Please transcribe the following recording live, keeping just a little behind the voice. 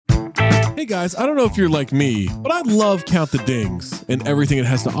Hey guys, I don't know if you're like me, but I love Count the Dings and everything it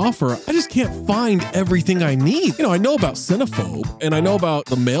has to offer. I just can't find everything I need. I know about Cinephobe, and I know about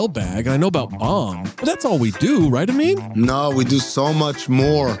the mailbag, and I know about Bomb, but that's all we do, right, Amin? No, we do so much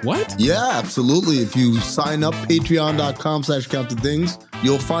more. What? Yeah, absolutely. If you sign up, patreon.com/countthedings,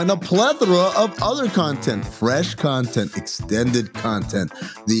 you'll find a plethora of other content, fresh content, extended content,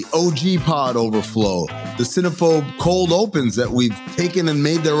 the OG Pod Overflow, the Cinephobe Cold Opens that we've taken and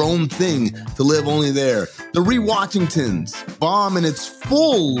made their own thing to live only there, the Rewatchingtons, Bomb in its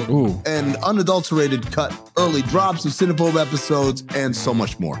full and unadulterated cut, early drops of Cinephobe episodes, and so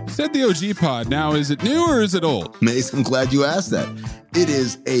much more. You said the OG Pod. Now, is it new or is it old? Mace, I'm glad you asked that. It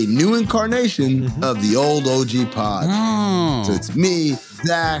is a new incarnation of the old OG Pod. Oh. So it's me,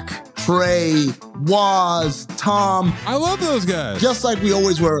 Zach, Trey, Waz, Tom. I love those guys. Just like we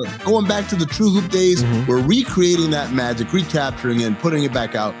always were. Going back to the True Hoop days, we're recreating that magic, recapturing it, and putting it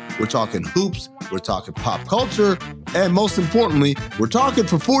back out. We're talking hoops, we're talking pop culture, and most importantly, we're talking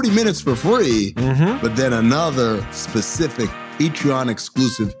for 40 minutes for free, but then another specific Patreon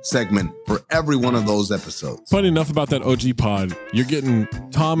exclusive segment for every one of those episodes. Funny enough about that OG Pod, you're getting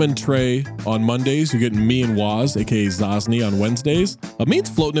Tom and Trey on Mondays. You're getting me and Waz, aka Zosny, on Wednesdays. Amin's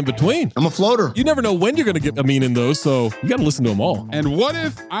floating in between. I'm a floater. You never know when you're going to get Amin in those, so you got to listen to them all. And what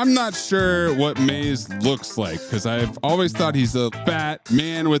if I'm not sure what Maze looks like? Because I've always thought he's a fat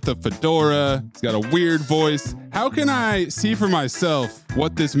man with a fedora. He's got a weird voice. How can I see for myself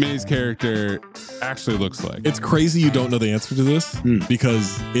what this Maze character actually looks like? It's crazy you don't know the answer to this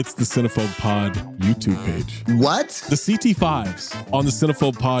because it's the Cinephobe Pod YouTube page. What? The CT5s on the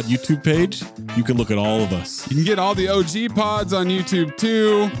Cinephobe Pod YouTube page, you can look at all of us. You can get all the OG pods on YouTube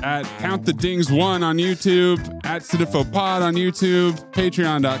too, at Count the Dings 1 on YouTube, at Cinephobe Pod on YouTube,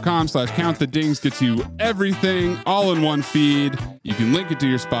 patreon.com/Count the Dings gets you everything all in one feed. You can link it to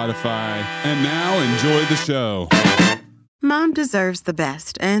your Spotify. And now enjoy the show. Mom deserves the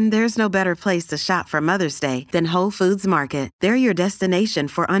best, and there's no better place to shop for Mother's Day than Whole Foods Market. They're your destination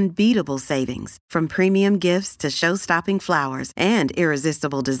for unbeatable savings, from premium gifts to show-stopping flowers and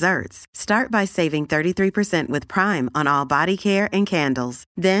irresistible desserts. Start by saving 33% with Prime on all body care and candles.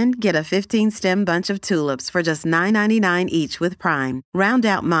 Then get a 15-stem bunch of tulips for just $9.99 each with Prime. Round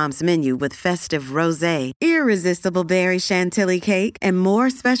out Mom's menu with festive rosé, irresistible berry chantilly cake, and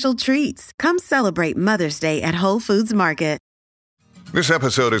more special treats. Come celebrate Mother's Day at Whole Foods Market. This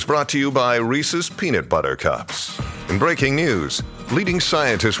episode is brought to you by Reese's Peanut Butter Cups. In breaking news, leading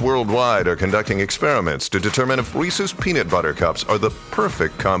scientists worldwide are conducting experiments to determine if Reese's Peanut Butter Cups are the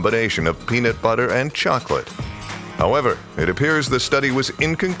perfect combination of peanut butter and chocolate. However, it appears the study was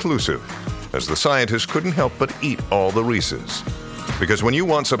inconclusive, as the scientists couldn't help but eat all the Reese's. Because when you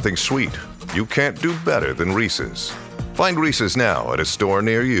want something sweet, you can't do better than Reese's. Find Reese's now at a store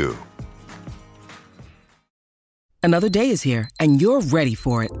near you. Another day is here, and you're ready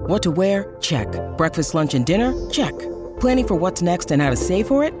for it. What to wear? Check. Breakfast, lunch, and dinner? Check. Planning for what's next and how to save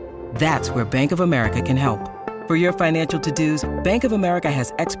for it? That's where Bank of America can help. For your financial to-dos, Bank of America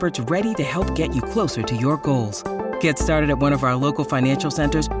has experts ready to help get you closer to your goals. Get started at one of our local financial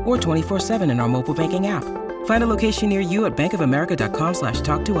centers or 24/7 in our mobile banking app. Find a location near you at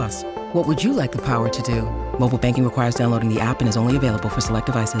bankofamerica.com/talktous. What would you like the power to do? Mobile banking requires downloading the app and is only available for select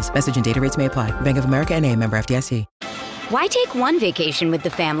devices. Message and data rates may apply. Bank of America N.A., member FDIC. Why take one vacation with the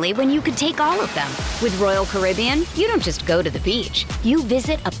family when you could take all of them? With Royal Caribbean, you don't just go to the beach. You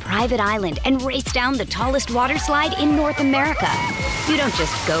visit a private island and race down the tallest water slide in North America. You don't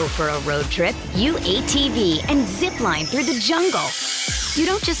just go for a road trip. You ATV and zip line through the jungle. You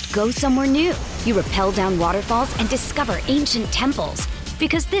don't just go somewhere new. You rappel down waterfalls and discover ancient temples.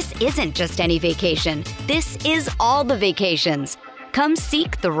 Because this isn't just any vacation. This is all the vacations. Come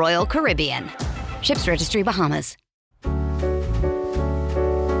seek the Royal Caribbean. Ships Registry, Bahamas.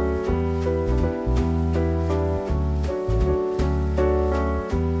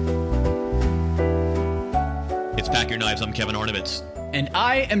 It's Pack Your Knives. I'm Kevin Arnovitz. And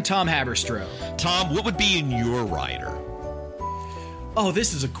I am Tom Haberstroh. Tom, what would be in your rider? Oh,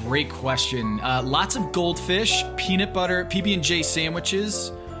 this is a great question. Lots of goldfish, peanut butter, PB&J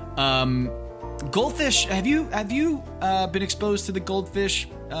sandwiches. Goldfish. Have you been exposed to the goldfish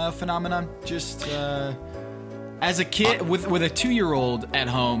phenomenon? Just as a kid with a 2-year-old at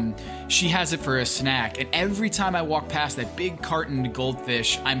home, she has it for a snack, and every time I walk past that big carton of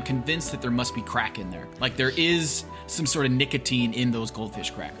goldfish, I'm convinced that there must be crack in there. Like there is some sort of nicotine in those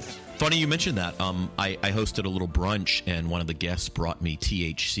goldfish crackers. Funny you mentioned that. I hosted a little brunch, and one of the guests brought me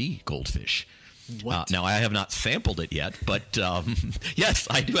THC goldfish. What? Now, I have not sampled it yet, but yes,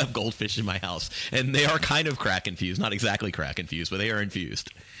 I do have goldfish in my house, and they are kind of crack infused. Not exactly crack infused, but they are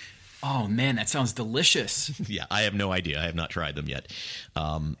infused. Oh man, that sounds delicious. Yeah, I have no idea. I have not tried them yet.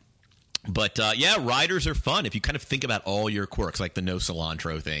 But yeah, riders are fun. If you kind of think about all your quirks, like the no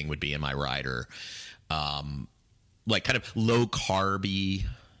cilantro thing would be in my rider. Like kind of low carby,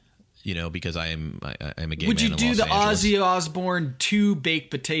 because I'm a gay Would man you in do Los the Angeles. Ozzy Osbourne 2 baked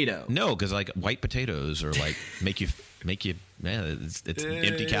potato? No, because like white potatoes are like make you it's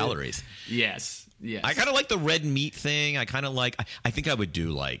empty calories. Yes. I kind of like the red meat thing. I kind of like. I think I would do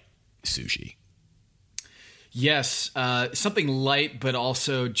like sushi. Yes, something light but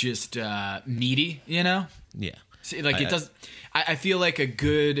also just meaty. Yeah. See, like it does. I feel like a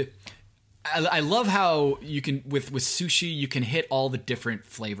good. I love how you can with sushi you can hit all the different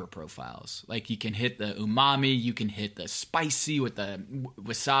flavor profiles. Like you can hit the umami, you can hit the spicy with the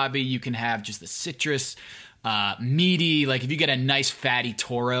wasabi, you can have just the citrus, meaty. Like if you get a nice fatty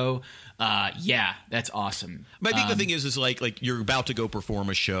toro, yeah, that's awesome. But I think the thing is like you're about to go perform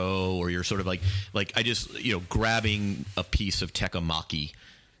a show, or you're sort of like I just grabbing a piece of tekkemaki.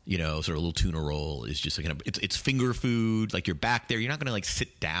 Sort of a little tuna roll is just like it's finger food. Like you're back there, you're not going to like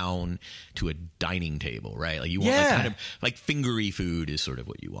sit down to a dining table, right? Like you want like kind of like fingery food is sort of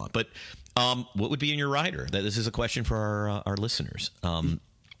what you want. But what would be in your rider? This is a question for our listeners.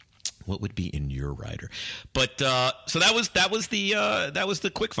 What would be in your rider? But so that was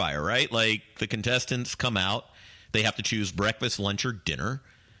the quick fire, right? Like the contestants come out, they have to choose breakfast, lunch, or dinner,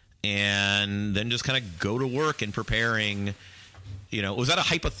 and then just kind of go to work in preparing. Was that a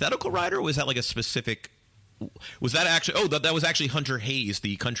hypothetical rider, or was that like a specific? Was that actually? Oh, that was actually Hunter Hayes,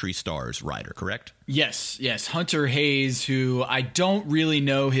 the Country Stars rider, correct? Yes, Hunter Hayes, who I don't really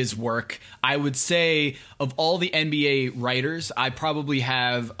know his work. I would say of all the NBA writers, I probably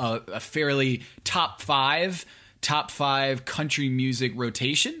have a fairly top five country music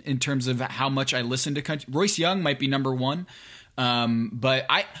rotation in terms of how much I listen to country. Royce Young might be number one, but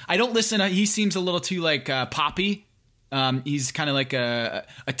I don't listen. He seems a little too like poppy. He's kind of like a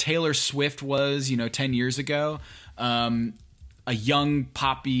Taylor Swift was, 10 years ago, a young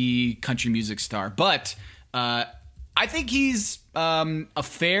poppy country music star. But I think he's a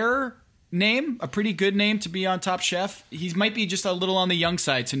fair name, a pretty good name to be on Top Chef. He might be just a little on the young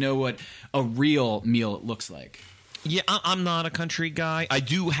side to know what a real meal looks like. Yeah, I'm not a country guy. I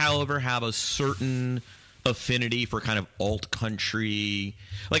do, however, have a certain affinity for kind of alt country.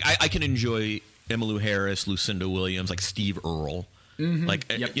 Like I can enjoy Emmylou Harris, Lucinda Williams, like Steve Earle. Mm-hmm. Like,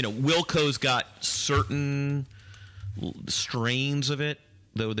 Wilco's got certain strains of it,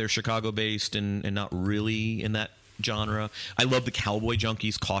 though they're Chicago-based and not really in that genre. I love the Cowboy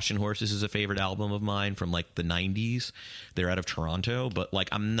Junkies. Caution Horses is a favorite album of mine from like the 90s. They're out of Toronto, but like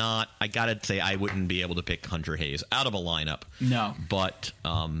I gotta say I wouldn't be able to pick Hunter Hayes out of a lineup. No. But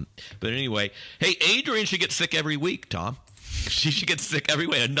anyway, hey, Adrian should get sick every week, Tom. She should get sick every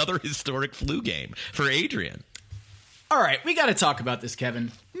way. Another historic flu game for Adrian. All right, we got to talk about this,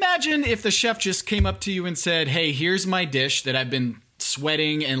 Kevin. Imagine if the chef just came up to you and said, hey, here's my dish that I've been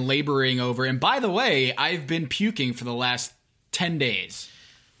sweating and laboring over. And by the way, I've been puking for the last 10 days.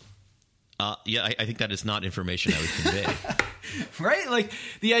 Yeah, I think that is not information I would convey. Right? Like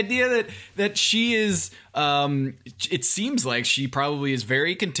the idea that she is, it seems like she probably is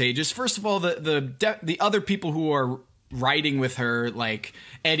very contagious. First of all, the other people who are riding with her, like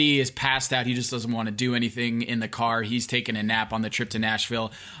Eddie is passed out. He just doesn't want to do anything in the car. He's taking a nap on the trip to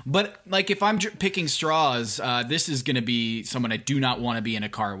Nashville. But like if I'm picking straws, this is going to be someone I do not want to be in a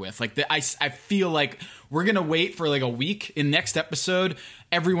car with. Like I feel like we're going to wait for like a week. In next episode,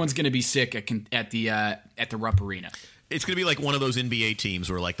 everyone's going to be sick at the Rupp Arena. It's going to be like one of those NBA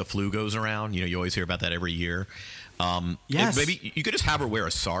teams where like the flu goes around. You always hear about that every year. Yes. Maybe you could just have her wear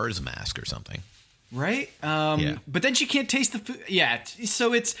a SARS mask or something. Right? But then she can't taste the food. Yeah.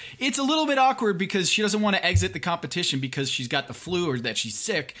 So it's a little bit awkward because she doesn't want to exit the competition because she's got the flu or that she's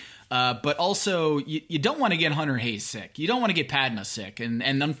sick. But also you don't want to get Hunter Hayes sick. You don't want to get Padma sick. And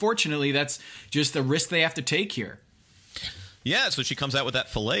unfortunately, that's just the risk they have to take here. Yeah, so she comes out with that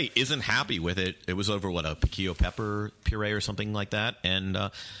filet, isn't happy with it. It was over, a piquillo pepper puree or something like that. And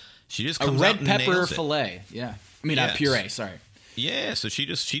she just comes out and nails it. A red pepper filet, yeah. I mean, not puree, sorry. Yeah, so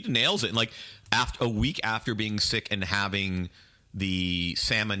she nails it. And like a week after being sick and having the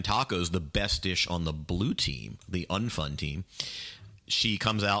salmon tacos, the best dish on the blue team, the unfun team, she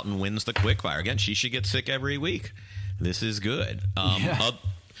comes out and wins the quickfire. Again, she should get sick every week. This is good.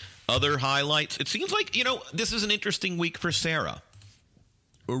 Other highlights. It seems like, this is an interesting week for Sarah.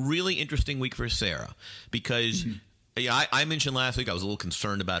 A really interesting week for Sarah. Because I mentioned last week I was a little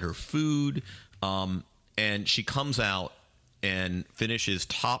concerned about her food. And she comes out and finishes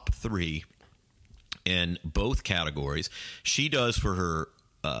top 3 in both categories. She does for her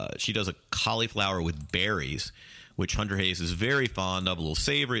she does a cauliflower with berries, which Hunter Hayes is very fond of. A little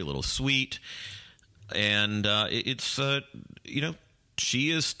savory, a little sweet, and it's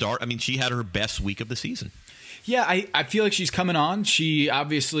she is she had her best week of the season. Yeah, I feel like she's coming on. She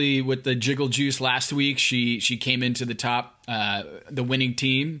obviously, with the Jiggle Juice last week, she came into the top, the winning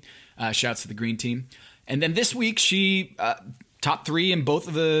team. Shouts to the green team. And then this week, she top 3 in both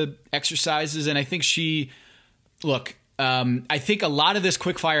of the exercises. And I think I think a lot of this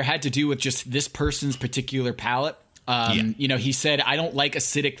quickfire had to do with just this person's particular palate. He said, I don't like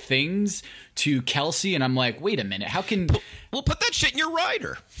acidic things to Kelsey. And I'm like, wait a minute. How can... Well, put that shit in your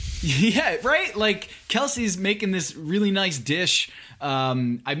rider. Yeah, right? Like, Kelsey's making this really nice dish.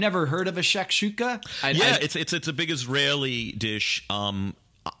 I've never heard of a shakshuka. It's a big Israeli dish.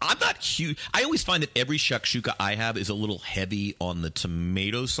 I'm not huge. I always find that every shakshuka I have is a little heavy on the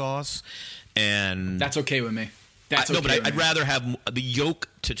tomato sauce. And that's okay with me. I'd rather have the yolk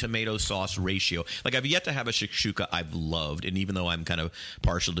to tomato sauce ratio. Like, I've yet to have a shakshuka I've loved, and even though I'm kind of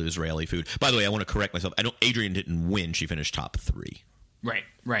partial to Israeli food. By the way, I want to correct myself. Adrian didn't win. She finished top 3.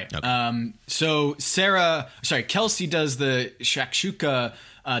 Right. Okay. So Kelsey does the shakshuka,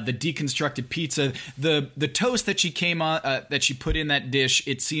 the deconstructed pizza. The toast that she came on, that she put in that dish,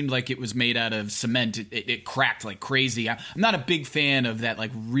 it seemed like it was made out of cement. It cracked like crazy. I'm not a big fan of that like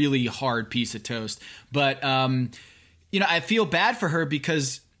really hard piece of toast, but I feel bad for her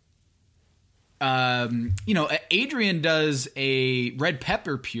because Adrian does a red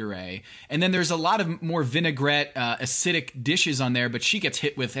pepper puree, and then there's a lot of more vinaigrette, acidic dishes on there, but she gets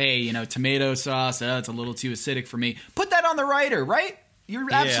hit with, tomato sauce. Oh, it's a little too acidic for me. Put that on the rider, right? You're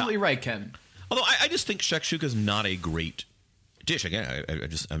absolutely right, Kevin. Although I just think shakshuka is not a great dish. Again,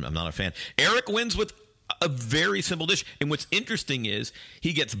 I'm not a fan. Eric wins with a very simple dish. And what's interesting is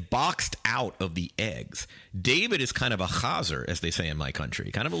he gets boxed out of the eggs. David is kind of a chazer, as they say in my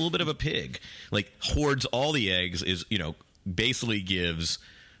country, kind of a little bit of a pig. Like, hoards all the eggs, basically gives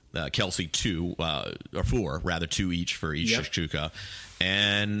Kelsey 2 or 4, rather 2 each for each shakshuka.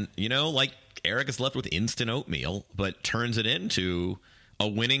 And, Eric is left with instant oatmeal, but turns it into a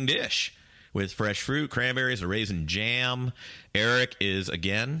winning dish with fresh fruit, cranberries, a raisin jam. Eric is,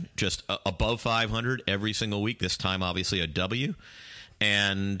 again, just above 500 every single week. This time, obviously, a W.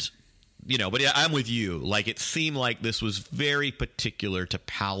 And, but yeah, I'm with you. Like, it seemed like this was very particular to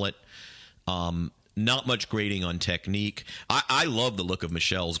palate. Not much grading on technique. I love the look of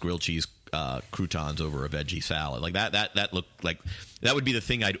Michelle's grilled cheese croutons over a veggie salad. Like, that looked like that would be the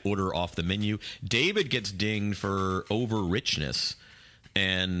thing I'd order off the menu. David gets dinged for over richness.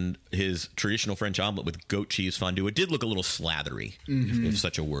 And his traditional French omelet with goat cheese fondue, it did look a little slathery, if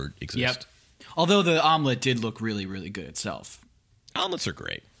such a word exists. Yep. Although the omelet did look really, really good itself. Omelets are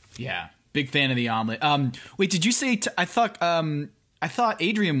great. Yeah, big fan of the omelet. Wait, did you say? I thought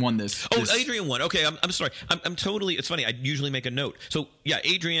Adrian won this. Oh, Adrian won. Okay, I'm sorry. I'm totally. It's funny. I usually make a note. So yeah,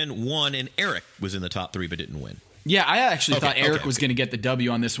 Adrian won, and Eric was in the top 3 but didn't win. Yeah, I actually thought Eric was going to get the W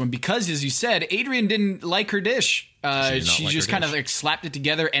on this one because, as you said, Adrian didn't like her dish. She just kind of like slapped it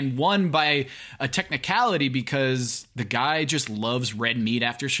together and won by a technicality because the guy just loves red meat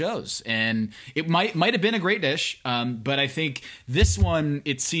after shows. And it might have been a great dish, but I think this one,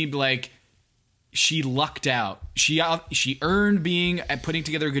 it seemed like she lucked out. She earned putting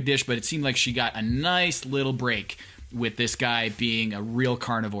together a good dish, but it seemed like she got a nice little break with this guy being a real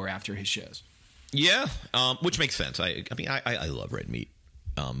carnivore after his shows. Yeah, which makes sense. I love red meat.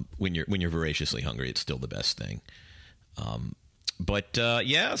 When you're voraciously hungry, it's still the best thing. So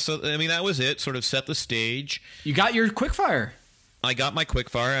that was it. Sort of set the stage. You got your quickfire. I got my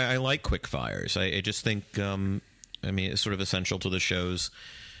quickfire. I like quickfires. I just think it's sort of essential to the show's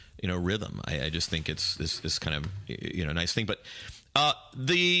rhythm. I just think it's this kind of nice thing. But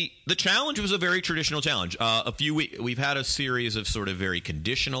the challenge was a very traditional challenge. We've had a series of sort of very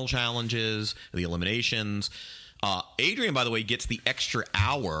conditional challenges, the eliminations. Adrian, by the way, gets the extra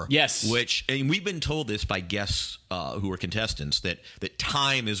hour. Yes. And we've been told this by guests who are contestants that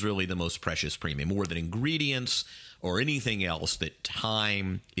time is really the most precious premium, more than ingredients or anything else, that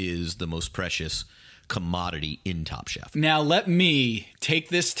time is the most precious commodity in Top Chef. Now, let me take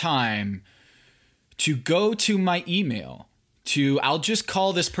this time to go to my email. I'll just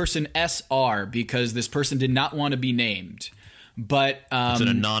call this person SR because this person did not want to be named. But it's an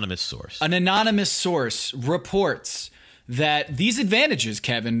anonymous source. An anonymous source reports that these advantages,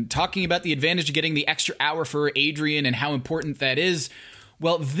 Kevin, talking about the advantage of getting the extra hour for Adrian and how important that is.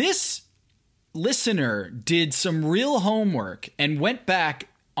 Well, this listener did some real homework and went back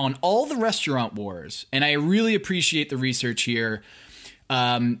on all the restaurant wars. And I really appreciate the research here.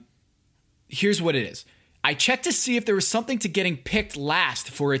 Here's what it is. I checked to see if there was something to getting picked last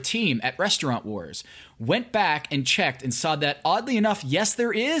for a team at Restaurant Wars. Went back and checked and saw that, oddly enough, yes,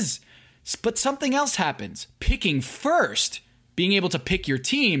 there is. But something else happens. Picking first, being able to pick your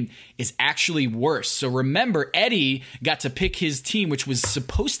team, is actually worse. So remember, Eddie got to pick his team, which was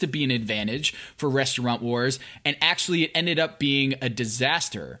supposed to be an advantage for Restaurant Wars, and actually it ended up being a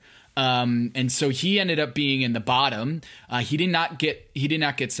disaster. And so he ended up being in the bottom. He did not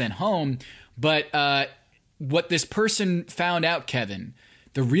get sent home. But what this person found out, Kevin,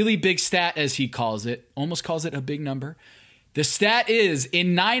 the really big stat, as he calls it, almost calls it a big number. The stat is,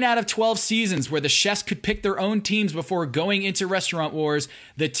 in 9 out of 12 seasons where the chefs could pick their own teams before going into Restaurant Wars,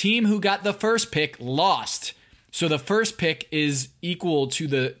 the team who got the first pick lost. So the first pick is equal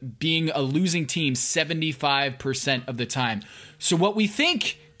to being a losing team 75% of the time. So what we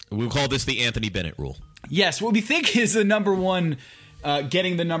think... We'll call this the Anthony Bennett rule. Yes, what we think is the number one,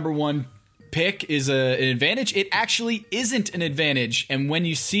 getting the number one pick is an advantage. It actually isn't an advantage. And when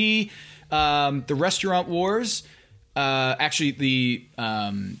you see the Restaurant Wars... sorry,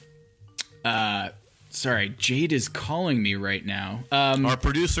 Jade is calling me right now. Our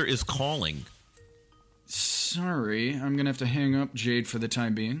producer is calling. Sorry, I'm going to have to hang up Jade for the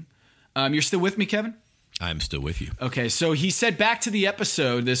time being. You're still with me, Kevin? I'm still with you. Okay, so he said back to the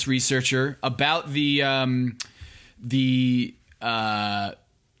episode, this researcher, about the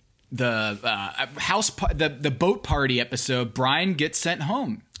boat party episode. Brian gets sent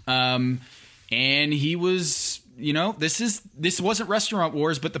home. And he was... this wasn't Restaurant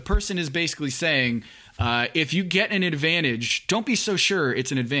Wars, but the person is basically saying, if you get an advantage, don't be so sure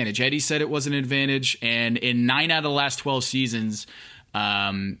it's an advantage. Eddie said it was an advantage, and in 9 out of the last 12 seasons,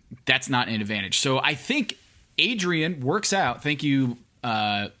 that's not an advantage. So I think Adrian works out. Thank you,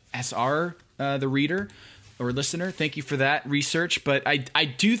 SR, the reader or listener. Thank you for that research. But I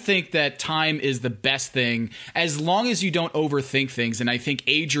do think that time is the best thing, as long as you don't overthink things. And I think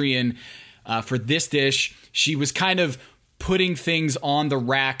Adrian, for this dish, she was kind of putting things on the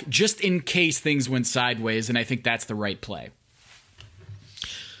rack just in case things went sideways, and I think that's the right play.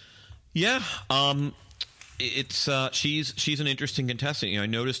 Yeah, it's she's an interesting contestant. I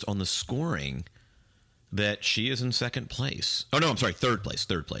noticed on the scoring that she is in second place. Oh no, I'm sorry, third place.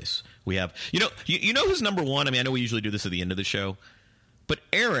 Third place. We have you know who's number one. I mean, I know we usually do this at the end of the show, but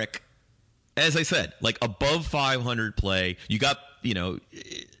Eric, as I said, like above 500 play. You got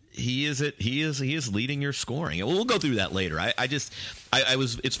He is leading your scoring. We'll go through that later. It's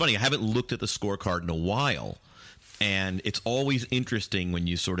funny. I haven't looked at the scorecard in a while, and it's always interesting when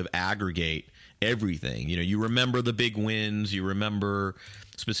you sort of aggregate everything. You remember the big wins, you remember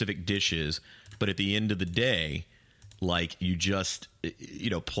specific dishes, but at the end of the day, like you just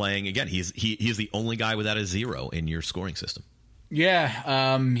playing again. He's the only guy without a 0 in your scoring system.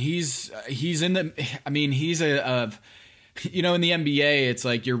 Yeah, he's in the. I mean, he's a in the NBA, it's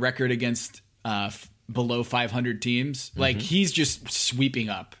like your record against below 500 teams. Like he's just sweeping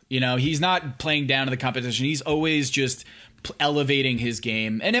up. He's not playing down to the competition. He's always just elevating his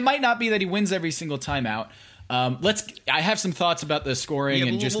game. And it might not be that he wins every single time out. I have some thoughts about the scoring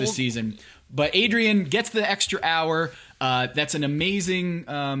and just this season. But Adrian gets the extra hour. That's an amazing,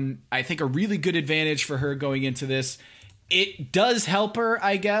 I think, a really good advantage for her going into this. It does help her,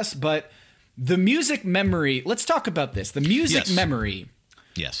 I guess, but the music memory, let's talk about this. The music memory.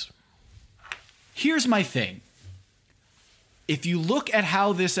 Yes. Here's my thing. If you look at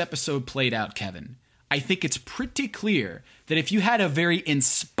how this episode played out, Kevin, I think it's pretty clear that if you had a very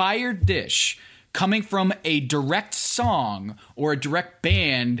inspired dish coming from a direct song or a direct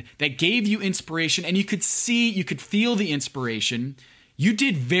band that gave you inspiration, and you could feel the inspiration, you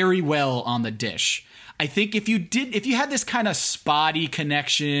did very well on the dish. I think if you had this kind of spotty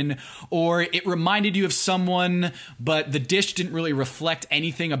connection, or it reminded you of someone, but the dish didn't really reflect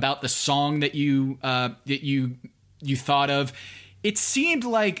anything about the song that you thought of, it seemed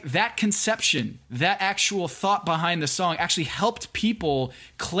like that conception, that actual thought behind the song actually helped people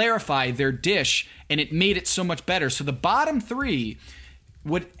clarify their dish, and it made it so much better. So the bottom three,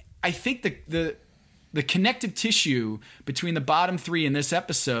 I think the connective tissue between the bottom three in this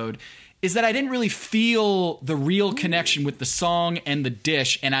episode is that I didn't really feel the real connection with the song and the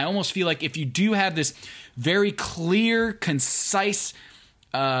dish. And I almost feel like if you do have this very clear, concise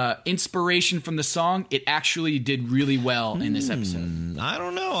inspiration from the song, it actually did really well in this episode. I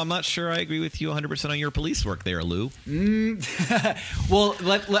don't know. I'm not sure I agree with you 100% on your police work there, Lou. Well,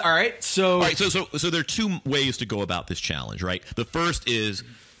 all right. So there are two ways to go about this challenge, right? The first is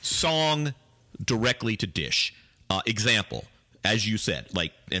song directly to dish. Example. As you said,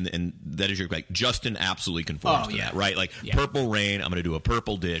 like, and that is your, like, Justin absolutely conforms to that, right? Like, Purple Rain, I'm going to do a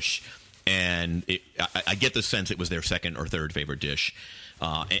purple dish, and I get the sense it was their second or third favorite dish.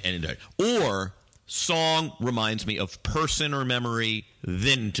 Or song reminds me of person or memory,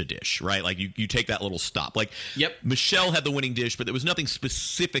 then to dish, right? Like you take that little stop. Like, yep. Michelle had the winning dish, but there was nothing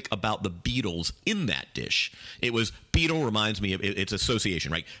specific about the Beatles in that dish. It was Beatle reminds me of its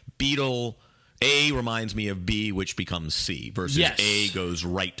association, right? Beatle, A reminds me of B, which becomes C, versus yes. A goes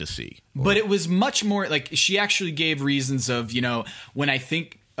right to C. But it was much more like she actually gave reasons of, when I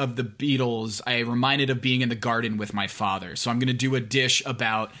think of the Beatles, I reminded of being in the garden with my father. So I'm going to do a dish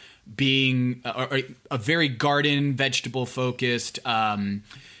about being a very garden, vegetable focused,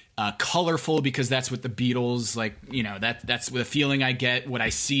 colorful, because that's what the Beatles like. That's the feeling I get. What I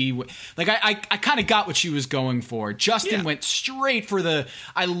see, like I kind of got what she was going for. Justin went straight for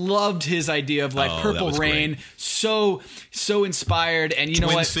I loved his idea of like Purple Rain. Great. So inspired, and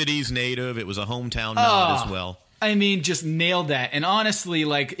Twin what? Cities native. It was a hometown nod as well. I mean, just nailed that. And honestly,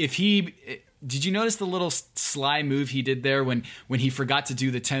 like did you notice the little sly move he did there when he forgot to do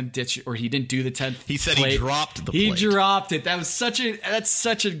the 10th ditch, or he didn't do the 10th? He said plate? He dropped the plate. He dropped it. That's such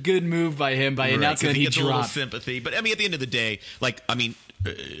a good move by him by announcing that he gets dropped. A little sympathy, but I mean, at the end of the day,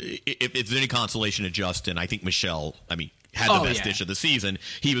 if it's any consolation to Justin, I think Michelle, had the best dish of the season.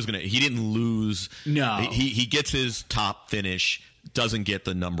 He didn't lose. No, he gets his top finish. Doesn't get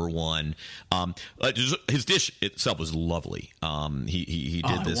the number one. His dish itself was lovely. He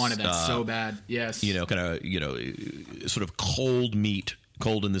did this. I wanted that so bad. Yes. Kind of sort of cold meat,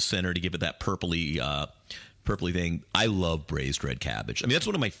 cold in the center to give it that purpley thing. I love braised red cabbage. That's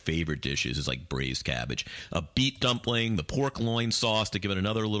one of my favorite dishes. Is like braised cabbage, a beet dumpling, the pork loin sauce to give it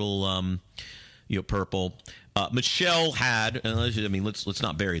another little purple. Michelle had. Let's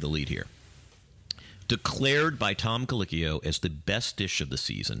not bury the lead here. Declared by Tom Colicchio as the best dish of the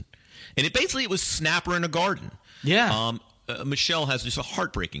season. And it was snapper in a garden. Yeah. Michelle has just a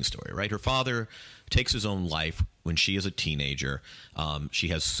heartbreaking story, right? Her father takes his own life when she is a teenager. She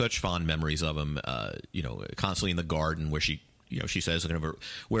has such fond memories of him, constantly in the garden where she says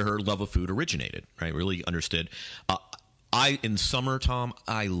where her love of food originated, right? Really understood. In summer, Tom,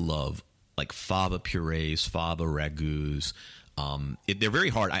 I love like fava purees, fava ragouts. They're very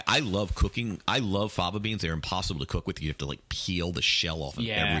hard. I love cooking. I love fava beans. They're impossible to cook with. You have to like peel the shell off of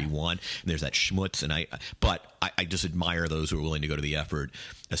every one. And there's that schmutz. But I just admire those who are willing to go to the effort.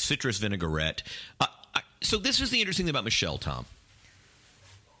 A citrus vinaigrette. So this is the interesting thing about Michelle, Tom.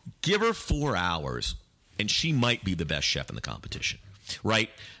 Give her 4 hours, and she might be the best chef in the competition, right?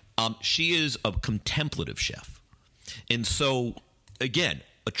 She is a contemplative chef. And so, again,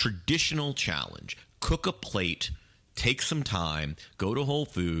 a traditional challenge. Cook a plate. Take some time, go to Whole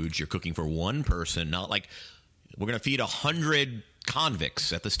Foods. You're cooking for one person, not like we're going to feed 100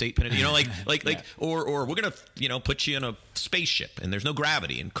 convicts at the state penitentiary, or we're going to, put you in a spaceship and there's no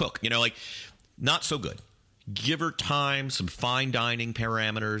gravity and cook, not so good. Give her time, some fine dining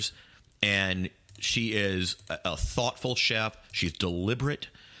parameters, and she is a thoughtful chef. She's deliberate,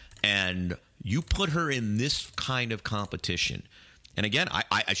 and you put her in this kind of competition. And again,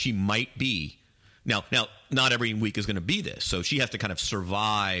 she might be. Now, not every week is going to be this, so she has to kind of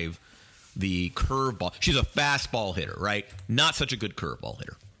survive the curveball. She's a fastball hitter, right? Not such a good curveball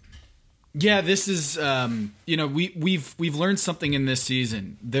hitter. Yeah, this is we've learned something in this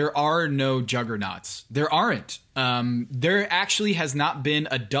season. There are no juggernauts. There aren't. There actually has not been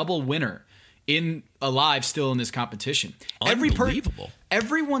a double winner alive still in this competition. Unbelievable.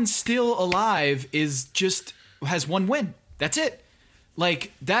 Everyone still alive has one win. That's it.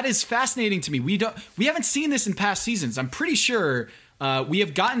 Like, that is fascinating to me. We haven't seen this in past seasons. I'm pretty sure we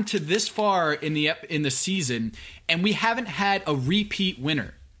have gotten to this far in the season, and we haven't had a repeat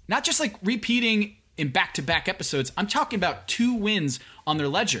winner. Not just like repeating in back-to-back episodes. I'm talking about 2 wins on their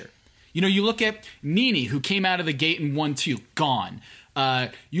ledger. You look at Nene, who came out of the gate and won 2, gone.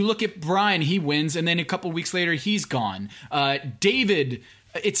 You look at Brian, he wins, and then a couple weeks later, he's gone. David,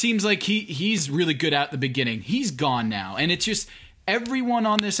 it seems like he's really good at the beginning. He's gone now, and it's just everyone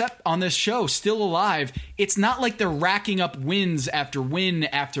on this show still alive. It's not like they're racking up wins after win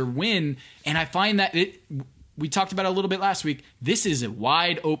after win, and I find that we talked about it a little bit last week. This is a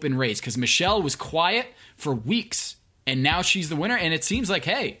wide open race because Michelle was quiet for weeks, and now she's the winner, and it seems like,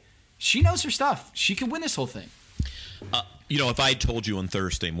 hey, she knows her stuff. She can win this whole thing. If I had told you on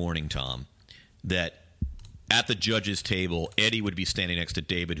Thursday morning, Tom, that at the judges' table, Eddie would be standing next to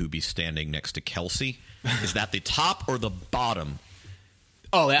David, who'd be standing next to Kelsey, is that the top or the bottom?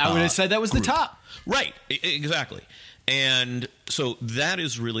 Oh, I would have said that was group. The top. Right, exactly. And so that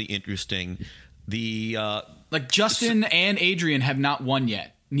is really interesting. Justin and Adrian have not won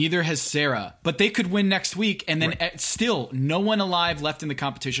yet. Neither has Sarah. But they could win next week, and then still, no one alive left in the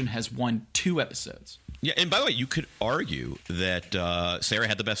competition has won 2 episodes. Yeah, and by the way, you could argue that Sarah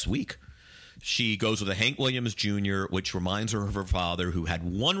had the best week. She goes with a Hank Williams Jr., which reminds her of her father, who had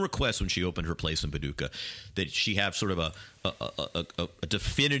one request when she opened her place in Paducah, that she have sort of a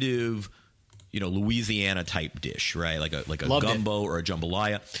definitive, Louisiana type dish, right? Like a Loved gumbo or a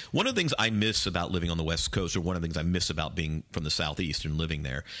jambalaya. One of the things I miss about living on the West Coast, or one of the things I miss about being from the Southeast and living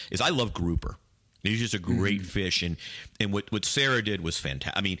there, is I love grouper. It's just a great fish, and what Sarah did was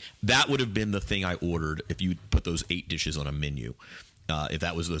fantastic. I mean, that would have been the thing I ordered if you put those 8 dishes on a menu. If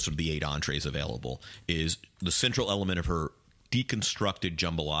that was the 8 entrees available, is the central element of her deconstructed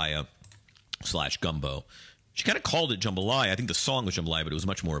jambalaya / gumbo. She kind of called it jambalaya. I think the song was jambalaya, but it was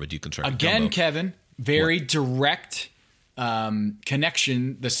much more of a deconstructed gumbo. Kevin, very direct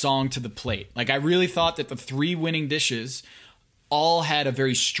connection, the song to the plate. Like, I really thought that the 3 winning dishes all had a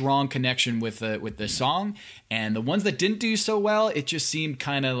very strong connection with the song, and the ones that didn't do so well, it just seemed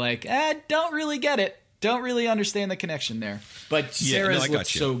kind of like, don't really get it. Don't really understand the connection there. But Sarah's looked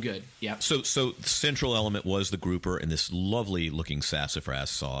so good. Yeah. So the central element was the grouper and this lovely looking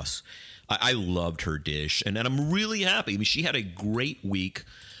sassafras sauce. I loved her dish, and I'm really happy. I mean, she had a great week.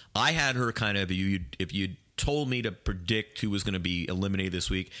 I had her kind of, if you told me to predict who was going to be eliminated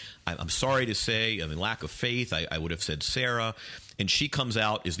this week, I'm sorry to say, I mean, lack of faith, I would have said Sarah. And she comes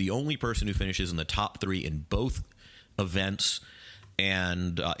out as the only person who finishes in the top 3 in both events.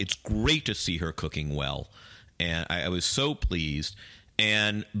 And it's great to see her cooking well. And I was so pleased.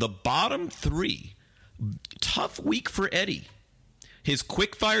 And the bottom 3, tough week for Eddie. His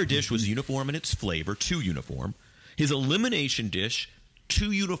quick-fire dish was uniform in its flavor, too uniform. His elimination dish,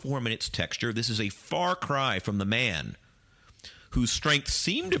 too uniform in its texture. This is a far cry from the man whose strengths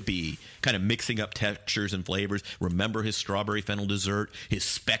seem to be kind of mixing up textures and flavors. Remember his strawberry fennel dessert, his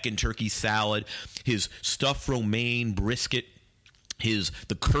speck and turkey salad, his stuffed romaine brisket,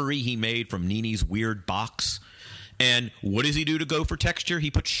 the curry he made from Nini's weird box. And what does he do to go for texture?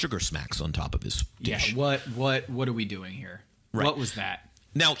 He puts sugar smacks on top of his dish. Yeah, what are we doing here? Right. What was that?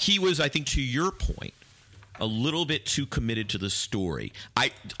 Now, he was, I think, to your point, a little bit too committed to the story. I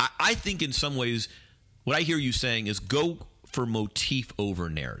think in some ways, what I hear you saying is go for motif over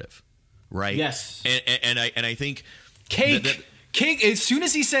narrative, right? Yes. And I think cake. Cake. As soon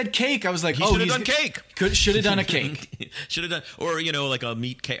as he said cake, I was like, he should have done cake. Should have done a cake. Should have done, or like a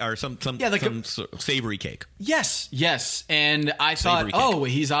meat cake or some savory cake. Yes. And I thought,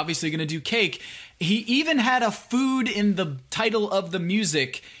 he's obviously going to do cake. He even had a food in the title of the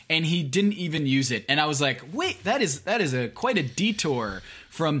music, and he didn't even use it. And I was like, wait, that is quite a detour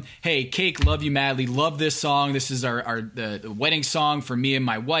from, hey, cake, love you madly, love this song. This is the wedding song for me and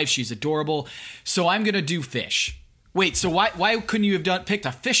my wife. She's adorable. So I'm going to do fish. Wait, so why couldn't you have picked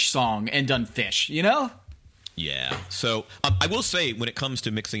a fish song and done fish, Yeah. So I will say, when it comes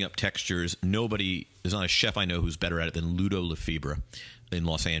to mixing up textures, there's not a chef I know who's better at it than Ludo Lefebvre in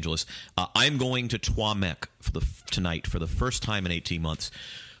Los Angeles. I'm going to Tuamek tonight for the first time in 18 months.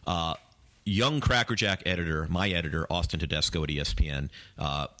 Young Crackerjack editor, my editor, Austin Tedesco at ESPN,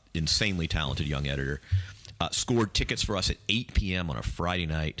 insanely talented young editor, scored tickets for us at 8 p.m. on a Friday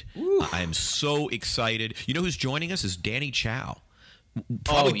night. I am so excited. You know who's joining us is Danny Chow,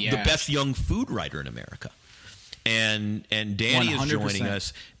 probably the best young food writer in America. And Danny 100%. Is joining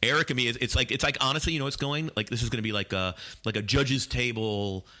us. Eric and me. It's like honestly, it's going like this is going to be like a judges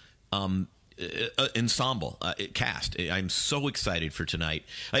table ensemble cast. I'm so excited for tonight.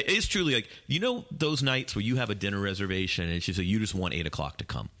 It's truly like those nights where you have a dinner reservation and it's just you just want 8 o'clock to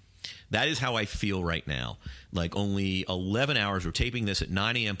come. That is how I feel right now. Like only 11 hours. We're taping this at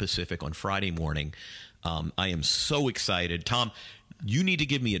 9 a.m. Pacific on Friday morning. I am so excited. Tom, you need to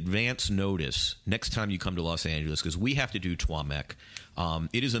give me advance notice next time you come to Los Angeles because we have to do Tuamek.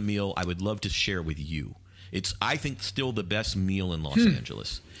 It is a meal I would love to share with you. It's, I think, still the best meal in Los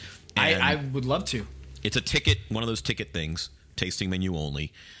Angeles. I would love to. It's a ticket, one of those ticket things, tasting menu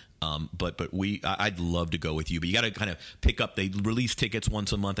only. But I'd love to go with you, but you got to kind of pick up. They release tickets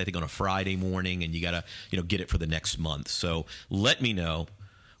once a month, I think, on a Friday morning, and you got to get it for the next month. So let me know.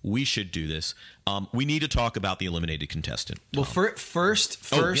 We should do this. We need to talk about the eliminated contestant. Tom. Well, first,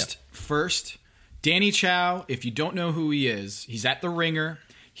 Danny Chow. If you don't know who he is, he's at The Ringer.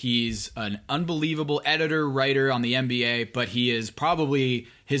 He's an unbelievable editor, writer on the NBA, but he is probably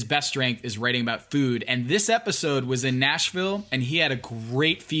his best strength is writing about food. And this episode was in Nashville, and he had a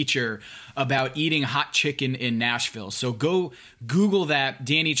great feature about eating hot chicken in Nashville. So go Google that,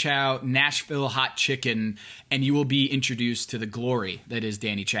 Danny Chow, Nashville hot chicken, and you will be introduced to the glory that is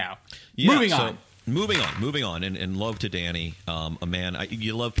Danny Chow. Yeah, Moving on. moving on, and love to Danny, a man.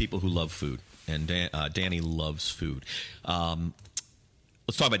 You love people who love food, and Danny loves food.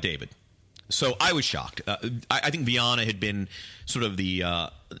 Let's talk about David. So I was shocked. I think Viana had been sort of the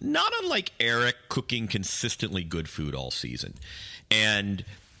not unlike Eric, cooking consistently good food all season, and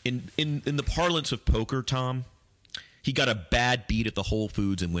in the parlance of poker, Tom, he got a bad beat at the Whole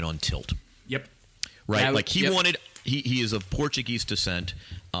Foods and went on tilt. Yep. Right, like he wanted. He is of Portuguese descent,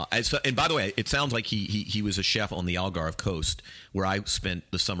 and by the way, it sounds like he was a chef on the Algarve coast, where I spent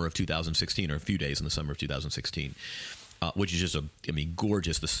the summer of 2016, or a few days in the summer of 2016, which is just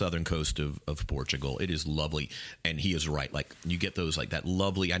gorgeous. The southern coast of Portugal, it is lovely, and he is right. Like you get those like that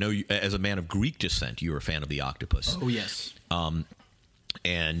lovely. I know you, as a man of Greek descent, you are a fan of the octopus. Oh yes. And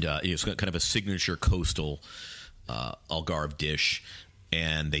it's kind of a signature coastal Algarve dish.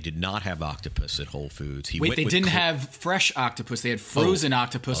 And they did not have octopus at Whole Foods. They didn't have fresh octopus. They had frozen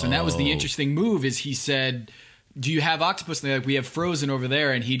octopus, and that was the interesting move. Is he said, "Do you have octopus?" And they're like, "We have frozen over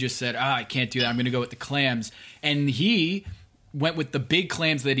there." And he just said, "I can't do that. I'm going to go with the clams." And he went with the big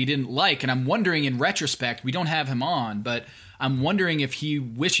clams that he didn't like. And I'm wondering, in retrospect, we don't have him on, but I'm wondering if he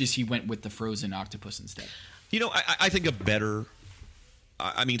wishes he went with the frozen octopus instead. You know, I think a better.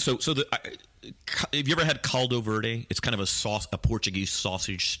 Have you ever had caldo verde? It's kind of a Portuguese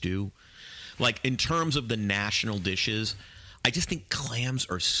sausage stew. Like in terms of the national dishes, I just think clams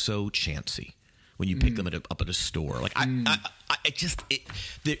are so chancy when you pick them up at a store. Like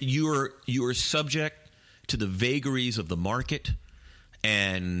you are subject to the vagaries of the market,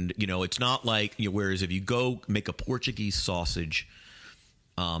 and you know it's not like whereas if you go make a Portuguese sausage,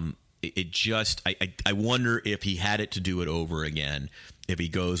 I wonder if he had it to do it over again. If he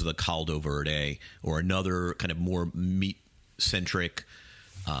goes with a caldo verde or another kind of more meat-centric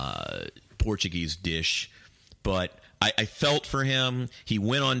Portuguese dish. But I felt for him. He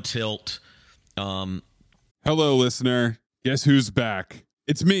went on tilt. Hello, listener. Guess who's back?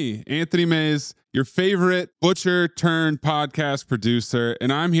 It's me, Anthony Mays, your favorite butcher turned podcast producer,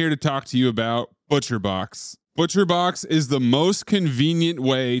 and I'm here to talk to you about ButcherBox. ButcherBox is the most convenient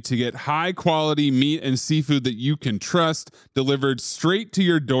way to get high-quality meat and seafood that you can trust, delivered straight to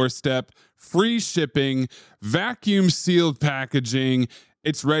your doorstep, free shipping, vacuum-sealed packaging.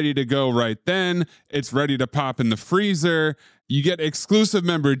 It's ready to go right then. It's ready to pop in the freezer. You get exclusive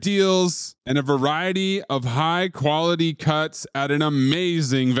member deals and a variety of high-quality cuts at an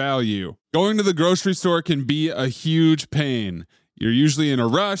amazing value. Going to the grocery store can be a huge pain. You're usually in a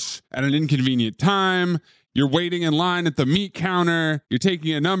rush at an inconvenient time. You're waiting in line at the meat counter. You're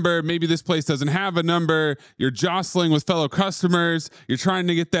taking a number. Maybe this place doesn't have a number. You're jostling with fellow customers. You're trying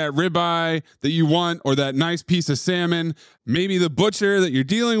to get that ribeye that you want or that nice piece of salmon. Maybe the butcher that you're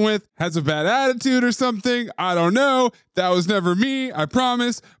dealing with has a bad attitude or something. I don't know. That was never me, I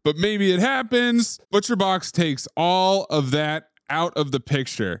promise. But maybe it happens. ButcherBox takes all of that out of the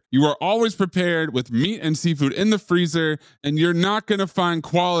picture. You are always prepared with meat and seafood in the freezer, and you're not going to find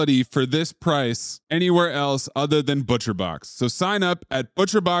quality for this price anywhere else other than ButcherBox. So sign up at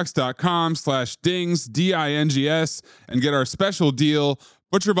butcherbox.com/dings, D-I-N-G-S, and get our special deal.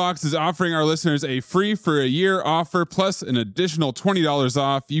 ButcherBox is offering our listeners a free for a year offer plus an additional $20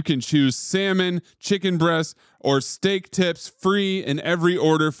 off. You can choose salmon, chicken breast, or steak tips free in every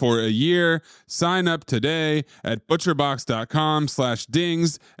order for a year. Sign up today at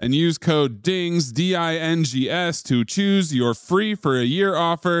butcherbox.com/dings and use code DINGS, D-I-N-G-S, to choose your free for a year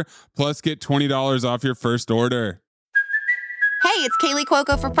offer plus get $20 off your first order. Hey, it's Kaylee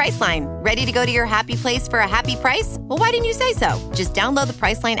Cuoco for Priceline. Ready to go to your happy place for a happy price? Well, why didn't you say so? Just download the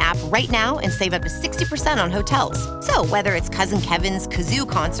Priceline app right now and save up to 60% on hotels. So whether it's Cousin Kevin's Kazoo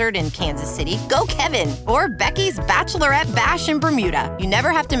Concert in Kansas City, go Kevin, or Becky's Bachelorette Bash in Bermuda, you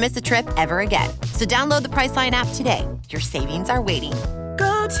never have to miss a trip ever again. So download the Priceline app today. Your savings are waiting.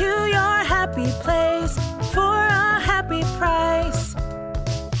 Go to your happy place for a happy price.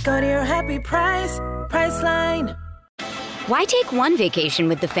 Go to your happy price, Priceline. Why take one vacation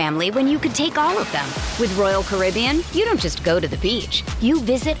with the family when you could take all of them? With Royal Caribbean, you don't just go to the beach. You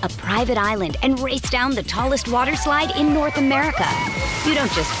visit a private island and race down the tallest water slide in North America. You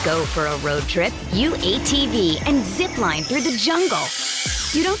don't just go for a road trip. You ATV and zip line through the jungle.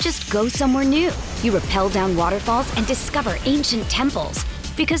 You don't just go somewhere new. You rappel down waterfalls and discover ancient temples.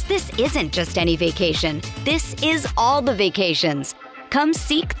 Because this isn't just any vacation. This is all the vacations. Come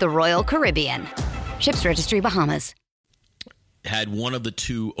seek the Royal Caribbean. Ships Registry, Bahamas. Had one of the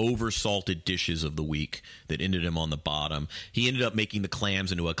two over-salted dishes of the week that ended him on the bottom. He ended up making the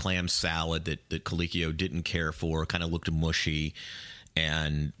clams into a clam salad that Colicchio didn't care for, kind of looked mushy,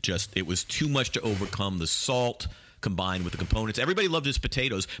 and just it was too much to overcome the salt, combined with the components. Everybody loved his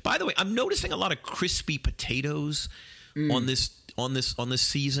potatoes. By the way, I'm noticing a lot of crispy potatoes on this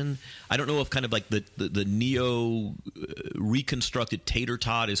season. I don't know if kind of like the neo reconstructed tater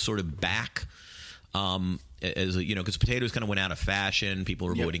tot is sort of back. As because potatoes kind of went out of fashion. People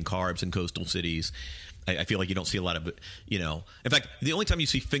are avoiding carbs in coastal cities. I feel like you don't see a lot of, In fact, the only time you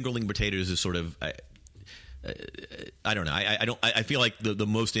see fingerling potatoes is sort of, I don't know. I feel like the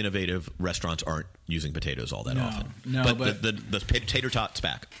most innovative restaurants aren't using potatoes all that often. No, but the tater tot's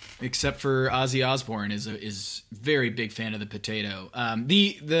back. Except for Ozzy Osbourne is very big fan of the potato.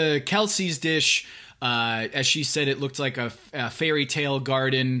 The Kelsey's dish. As she said, it looked like a fairy tale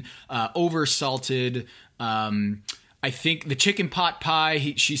garden, over salted. I think the chicken pot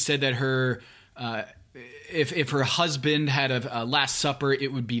pie. She said that her if her husband had a Last Supper,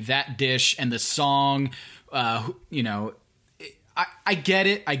 it would be that dish. And the song, I get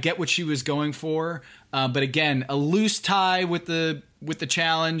it. I get what she was going for. But again, a loose tie with the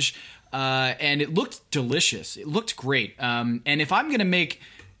challenge, and it looked delicious. It looked great. And if I'm gonna make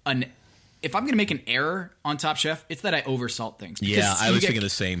an error on Top Chef, it's that I oversalt things. Yeah, I was thinking the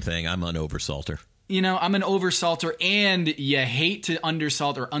same thing. I'm an oversalter. I'm an oversalter, and you hate to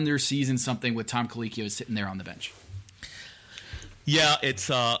undersalt or underseason something with Tom Colicchio sitting there on the bench. Yeah, it's.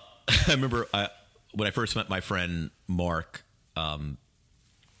 I remember when I first met my friend Mark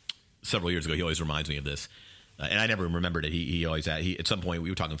several years ago. He always reminds me of this, and I never remembered it. He always at some point we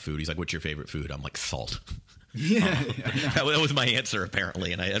were talking food. He's like, "What's your favorite food?" I'm like, "Salt." Yeah, that was my answer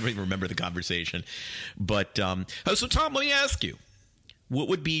apparently, and I don't even remember the conversation. But so Tom, let me ask you, what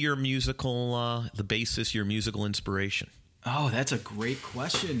would be your musical, the basis, your musical inspiration? Oh, that's a great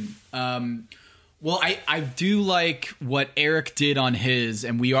question. Well, I do like what Eric did on his,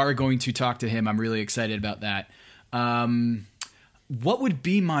 and we are going to talk to him. I'm really excited about that. What would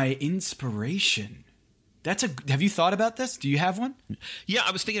be my inspiration? Have you thought about this? Do you have one? Yeah,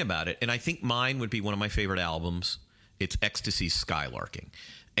 I was thinking about it, and I think mine would be one of my favorite albums. It's Ecstasy's Skylarking.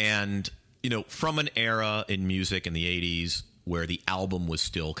 And, from an era in music in the 80s where the album was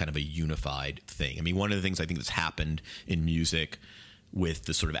still kind of a unified thing. I mean, one of the things I think that's happened in music with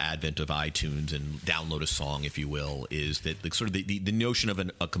the sort of advent of iTunes and download a song, if you will, is that the notion of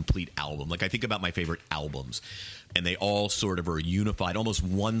a complete album. Like I think about my favorite albums, and they all sort of are unified, almost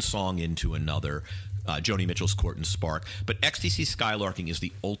one song into another. Joni Mitchell's Court and Spark. But Ecstasy Skylarking is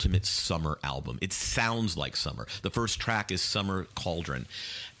the ultimate summer album. It sounds like summer. The first track is Summer Cauldron.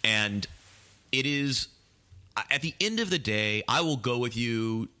 And it is, at the end of the day, I will go with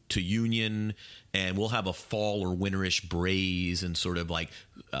you to Union, and we'll have a fall or winterish braise and sort of like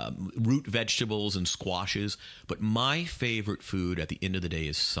root vegetables and squashes. But my favorite food at the end of the day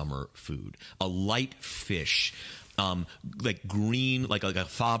is summer food. A light fish. Like green, like a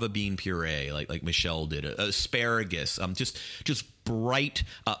fava bean puree, like Michelle did, asparagus, just bright,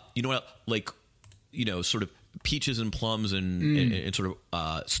 sort of peaches and plums and sort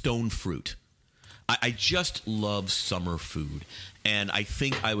of stone fruit. I just love summer food, and I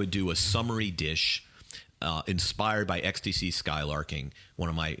think I would do a summery dish inspired by Ecstasy Skylarking, one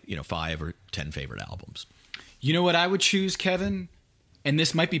of my 5 or 10 favorite albums. You know what I would choose, Kevin? And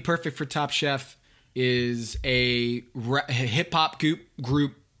this might be perfect for Top Chef. Is a hip-hop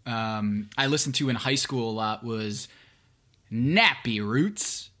group I listened to in high school a lot was Nappy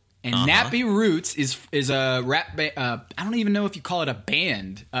Roots. And Nappy Roots is a rap I don't even know if you call it a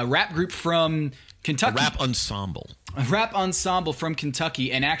band. A rap group from Kentucky. A rap ensemble. A rap ensemble from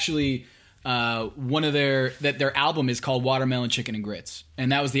Kentucky. And actually one of their album is called Watermelon Chicken and Grits.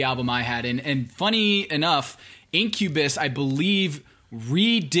 And that was the album I had. And funny enough, Incubus, I believe,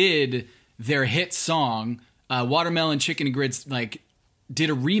 redid their hit song, Watermelon Chicken and Grits, like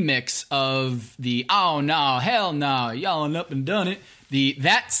did a remix of the "Oh No, Hell No, Y'all Up and Done It."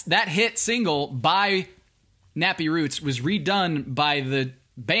 That hit single by Nappy Roots was redone by the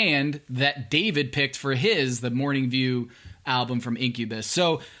band that David picked for the Morning View album from Incubus.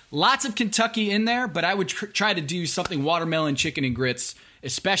 So lots of Kentucky in there, but I would try to do something Watermelon Chicken and Grits,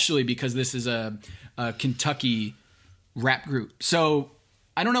 especially because this is a Kentucky rap group. So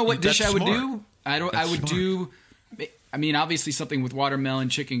I don't know what dish I would do. I would do. I mean, obviously something with watermelon,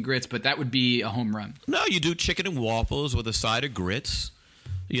 chicken, grits, but that would be a home run. No, you do chicken and waffles with a side of grits.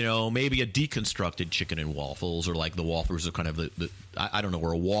 Maybe a deconstructed chicken and waffles, or like the waffles are kind of the I don't know,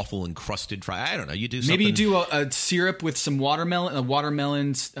 or a waffle encrusted fry. I don't know. You do something. Maybe you do a syrup with some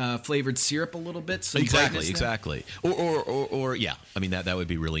watermelon flavored syrup a little bit. Exactly. Or yeah. I mean that would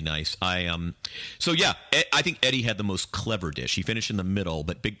be really nice. I think Eddie had the most clever dish. He finished in the middle,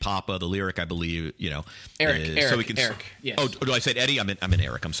 but Big Papa, the lyric, I believe, Eric. Yes. Oh, I said Eddie. I'm in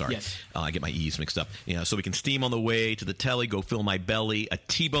Eric. I'm sorry. Yes. I get my E's mixed up. So we can steam on the way to the telly, go fill my belly, a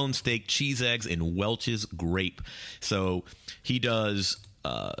T-bone steak, cheese eggs, and Welch's grape. So he does,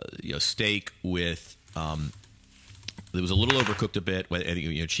 steak with. It was a little overcooked a bit.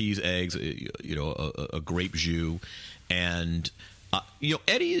 Cheese, eggs, a grape jus, and.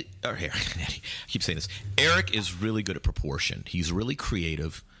 Eddie, I keep saying this. Eric is really good at proportion. He's really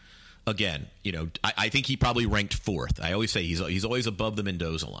creative. Again, I think he probably ranked fourth. I always say he's always above the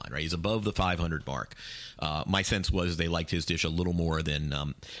Mendoza line, right? He's above the 500 mark. My sense was they liked his dish a little more than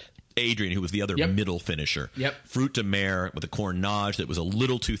Adrian, who was the other middle finisher. Yep. Fruit de mer with a corn nage that was a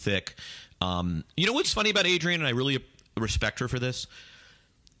little too thick. You know what's funny about Adrian, and I really respect her for this?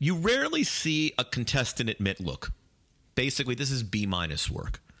 You rarely see a contestant admit, look, basically this is B-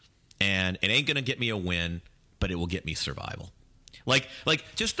 work. And it ain't going to get me a win, but it will get me survival. Like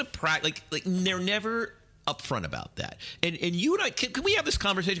just the like they're never upfront about that. And you and I, can we have this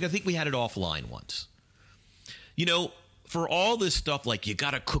conversation? I think we had it offline once. For all this stuff, like you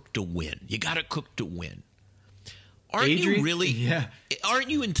got to cook to win. You got to cook to win. Aren't you really? Yeah. Aren't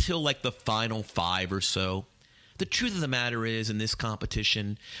you until like the final 5 or so? The truth of the matter is, in this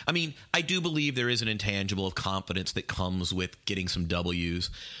competition, I mean, I do believe there is an intangible of confidence that comes with getting some W's.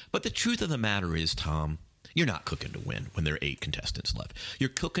 But the truth of the matter is, Tom, you're not cooking to win when there are 8 contestants left. You're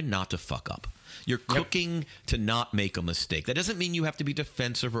cooking not to fuck up. You're cooking to not make a mistake. That doesn't mean you have to be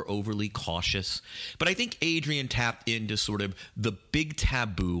defensive or overly cautious. But I think Adrian tapped into sort of the big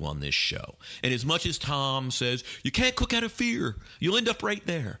taboo on this show. And as much as Tom says, you can't cook out of fear, you'll end up right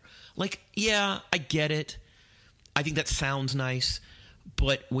there. Like, yeah, I get it. I think that sounds nice.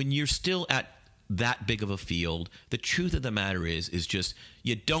 But when you're still at that big of a field, the truth of the matter is just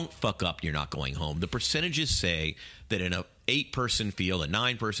you don't fuck up, you're not going home. The percentages say that in a 8-person field, a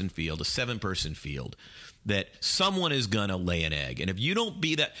 9-person field, a 7-person field, that someone is gonna lay an egg. And if you don't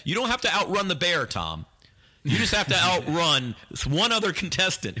be that, you don't have to outrun the bear, Tom. You just have to outrun one other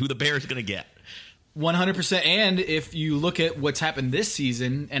contestant who the bear is gonna get. 100%. And if you look at what's happened this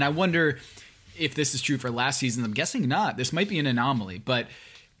season, and I wonder if this is true for last season, I'm guessing not. This might be an anomaly, but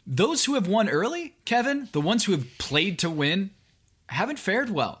those who have won early, Kevin, the ones who have played to win, haven't fared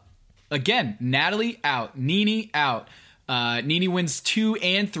well. Again, Natalie out, Nene out. Nene wins 2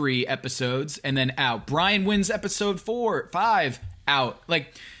 and 3 episodes and then out. Brian wins episode 4, 5, out.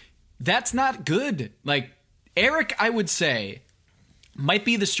 Like, that's not good. Like, Eric, I would say, might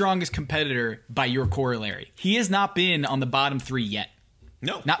be the strongest competitor by your corollary. He has not been on the bottom 3 yet.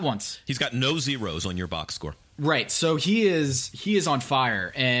 No. Not once. He's got no zeros on your box score. Right, so he is on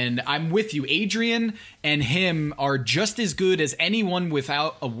fire, and I'm with you. Adrian and him are just as good as anyone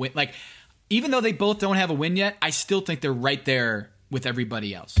without a win. Like, even though they both don't have a win yet, I still think they're right there with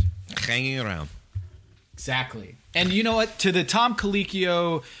everybody else. Hanging around. Exactly. And you know what? To the Tom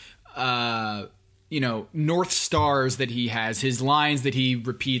Colicchio, North Stars that he has, his lines that he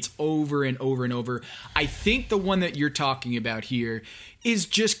repeats over and over and over, I think the one that you're talking about here is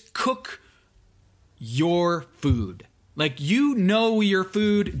just cook your food. Like, your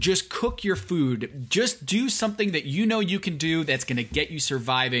food, just cook your food. Just do something that you can do that's going to get you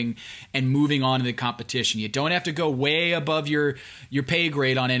surviving and moving on in the competition. You don't have to go way above your pay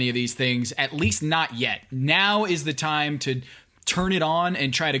grade on any of these things, at least not yet. Now is the time to turn it on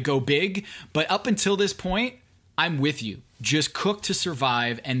and try to go big. But up until this point, I'm with you. Just cook to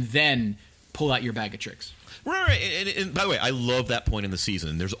survive and then pull out your bag of tricks. Right. And by the way, I love that point in the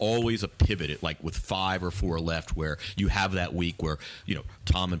season. There's always a pivot, like with 5 or 4 left, where you have that week where,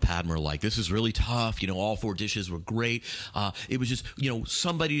 Tom and Padma are like, this is really tough. All 4 dishes were great. It was just,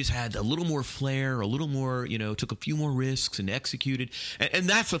 somebody just had a little more flair, a little more, took a few more risks and executed. And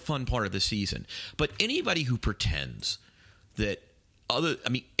that's a fun part of the season. But anybody who pretends that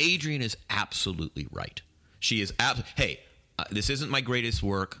Adrian is absolutely right. She is hey, this isn't my greatest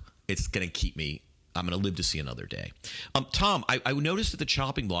work. It's going to keep me. I'm going to live to see another day. Tom, I noticed at the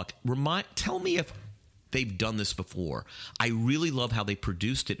chopping block, tell me if they've done this before. I really love how they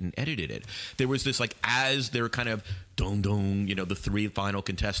produced it and edited it. There was this, like, as they're kind of dun dun, the three final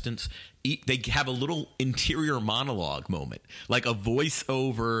contestants, they have a little interior monologue moment, like a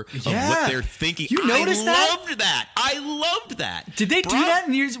voiceover of what they're thinking. You noticed that? I loved that. Did they do that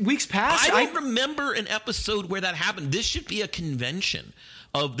in weeks past? I don't remember an episode where that happened. This should be a convention.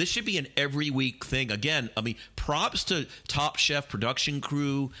 This should be an every week thing. Again, I mean, props to Top Chef production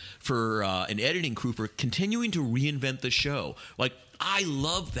crew for and editing crew for continuing to reinvent the show. Like, I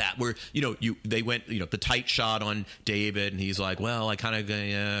love that where they went the tight shot on David and he's like, well, I kind of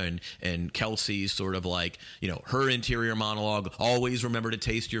and Kelsey's sort of like her interior monologue, always remember to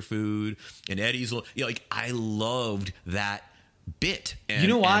taste your food, and Eddie's like, I loved that bit. And, you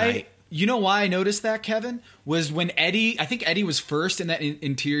know why? You know why I noticed that, Kevin? Was when I think Eddie was first in that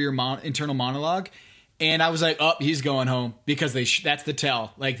internal monologue, and I was like, oh, he's going home, because that's the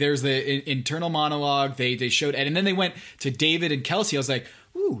tell. Like, there's the internal monologue. They showed Eddie, and then they went to David and Kelsey. I was like,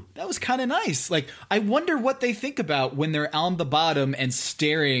 ooh, that was kind of nice. Like, I wonder what they think about when they're on the bottom and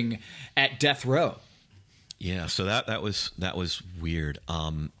staring at death row. Yeah, so that was weird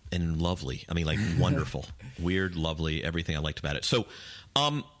and lovely. I mean, like, wonderful, weird, lovely, everything I liked about it. So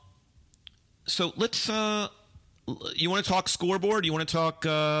let's. You want to talk scoreboard? You want to talk?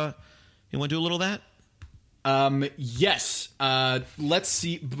 You want to do a little of that? Yes. Let's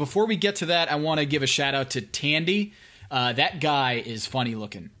see. Before we get to that, I want to give a shout out to Tandy. That guy is funny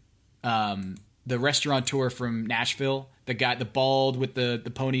looking. The restaurateur from Nashville. The guy, the bald with the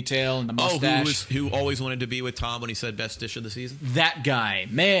ponytail and the mustache. Who always wanted to be with Tom when he said best dish of the season? That guy,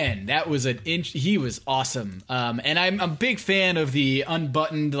 man, that was he was awesome. And I'm a big fan of the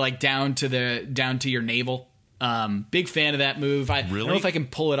unbuttoned, like down to your navel. Big fan of that move. I don't know if I can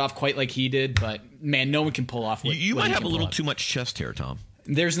pull it off quite like he did, but man, no one can pull off what you might have a little off. Too much chest hair, Tom.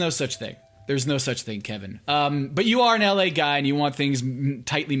 There's no such thing. There's no such thing, Kevin. But you are an LA guy and you want things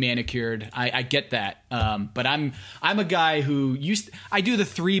tightly manicured. I get that. But I'm a guy who I do the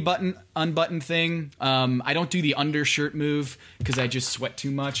 3-button unbutton thing. I don't do the undershirt move because I just sweat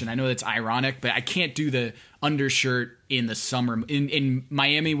too much, and I know that's ironic, but I can't do the undershirt in the summer. In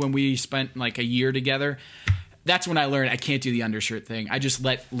Miami, when we spent like a year together, that's when I learned I can't do the undershirt thing. I just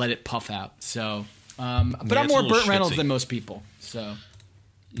let it puff out. So, but I'm more Burt Reynolds than most people. So.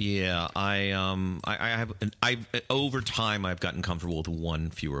 Yeah, I've over time I've gotten comfortable with one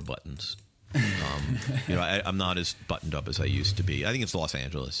fewer buttons. I'm not as buttoned up as I used to be. I think it's Los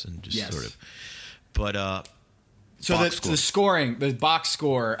Angeles and just sort of. But so the scoring, the box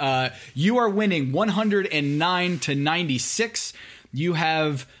score, you are winning 109-96. You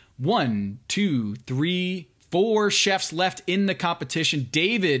have 1, 2, 3, 4 chefs left in the competition.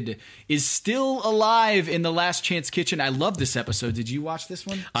 David is still alive in the Last Chance Kitchen. I love this episode. Did you watch this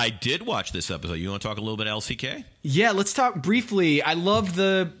one? I did watch this episode. You want to talk a little bit LCK? Yeah, let's talk briefly. I love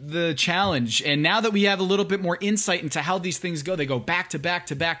the challenge. And now that we have a little bit more insight into how these things go, they go back to back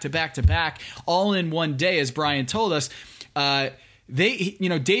to back to back to back, all in one day, as Brian told us.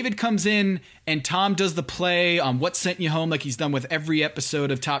 David comes in and Tom does the play on What Sent You Home, like he's done with every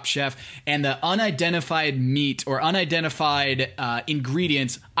episode of Top Chef, and the unidentified meat or unidentified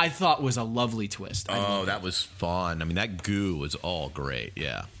ingredients I thought was a lovely twist. That was fun. I mean, that goo was all great.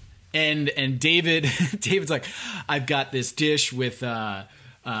 Yeah. And David's like, I've got this dish with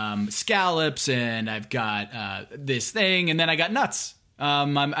scallops, and I've got this thing, and then I got nuts.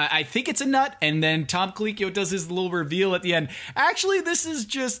 I think it's a nut, and then Tom Colicchio does his little reveal at the end. Actually, this is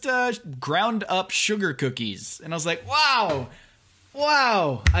just ground up sugar cookies, and I was like, wow.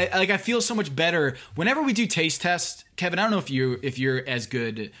 I feel so much better whenever we do taste tests. Kevin, I don't know if you're as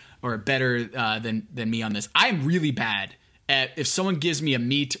good or better than me on this. I'm really bad at, if someone gives me a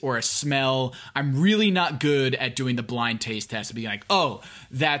meat or a smell, I'm really not good at doing the blind taste test and being like, oh,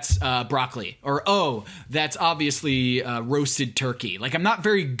 that's broccoli, or oh, that's obviously roasted turkey. Like, I'm not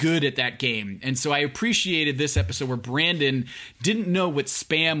very good at that game. And so I appreciated this episode where Brandon didn't know what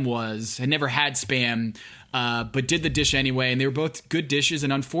Spam was, had never had Spam, but did the dish anyway. And they were both good dishes.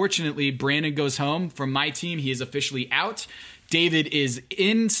 And unfortunately, Brandon goes home. From my team, he is officially out. David is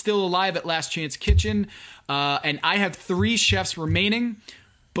still alive at Last Chance Kitchen. And I have 3 chefs remaining,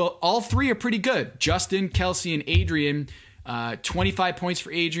 but all 3 are pretty good. Justin, Kelsey, and Adrian. 25 points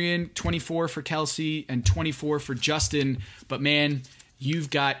for Adrian, 24 for Kelsey, and 24 for Justin. But man, you've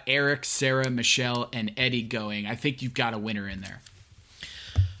got Eric, Sarah, Michelle, and Eddie going. I think you've got a winner in there.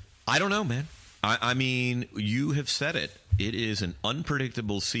 I don't know, man. I mean, you have said it. It is an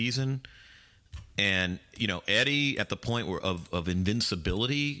unpredictable season. And, Eddie, at the point of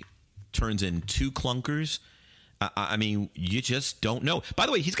invincibility, turns in 2 clunkers. I mean, you just don't know. By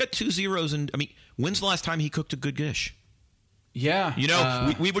the way, he's got 2 zeros. And I mean, when's the last time he cooked a good dish? Yeah. You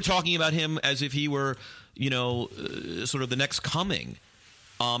know, we were talking about him as if he were, sort of the next coming.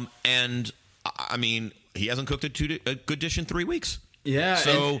 And, I mean, he hasn't cooked a good dish in 3 weeks. Yeah,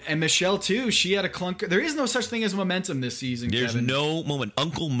 so, and Michelle, too. She had a clunker. There is no such thing as momentum this season, There's Kevin. no moment.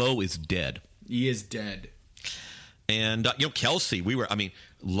 Uncle Mo is dead. He is dead. And, Kelsey,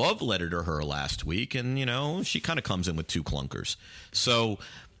 love lettered her last week, and, she kind of comes in with 2 clunkers. So,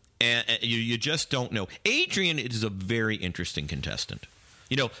 and you just don't know. Adrian is a very interesting contestant.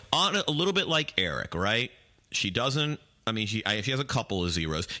 On a little bit like Eric, right? She doesn't, she has a couple of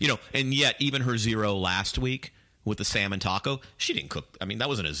zeros, and yet even her 0 last week with the salmon taco, she didn't cook. That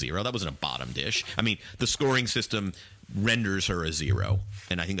wasn't a 0. That wasn't a bottom dish. The scoring system renders her a 0,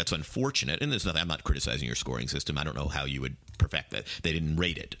 and I think that's unfortunate. And there's nothing. I'm not criticizing your scoring system. I don't know how you would perfect that. They didn't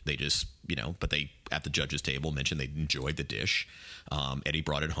rate it. They just, but they at the judges' table mentioned they enjoyed the dish. Eddie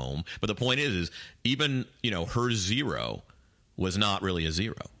brought it home. But the point is even her 0 was not really a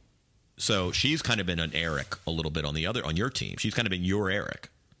 0. So she's kind of been an Eric a little bit on your team. She's kind of been your Eric.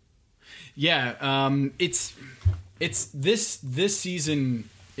 Yeah, it's this season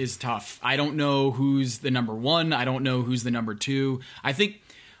is tough. I don't know who's the number 1. I don't know who's the number 2. I think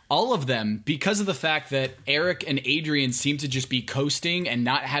all of them, because of the fact that Eric and Adrian seem to just be coasting and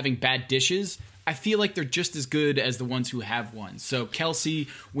not having bad dishes, I feel like they're just as good as the ones who have won. So Kelsey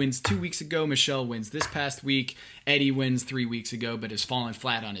wins 2 weeks ago. Michelle wins this past week. Eddie wins 3 weeks ago, but has fallen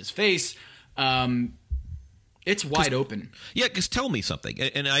flat on his face. It's wide open. Yeah, because tell me something.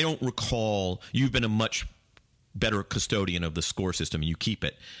 And I don't recall, you've been a much better custodian of the score system, and you keep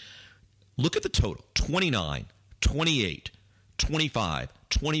it. Look at the total. 29, 28, 25,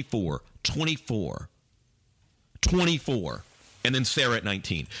 24, 24, 24, and then Sarah at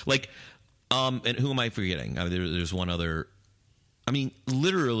 19. And who am I forgetting? There's one other.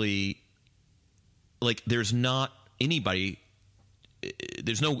 Literally, there's not anybody.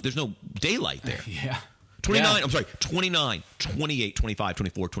 There's no daylight there. Yeah. 29, yeah. I'm sorry, 29, 28, 25,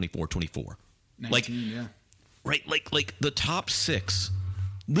 24, 24, 24. 19, yeah. Right, like the top 6,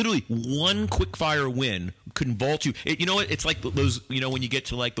 literally one quick-fire win can vault you. You know what? It's like those, when you get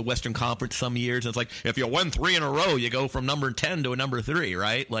to, the Western Conference some years, and it's like, if you win 3 in a row, you go from number 10 to a number 3,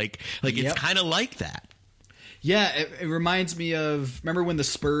 right? It's kind of like that. Yeah, it reminds me of, remember when the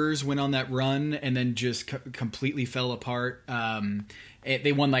Spurs went on that run and then just completely fell apart?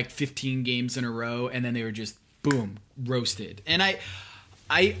 They won 15 games in a row, and then they were just, boom, roasted. And I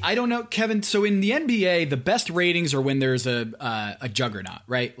don't know, Kevin, so in the NBA, the best ratings are when there's a juggernaut,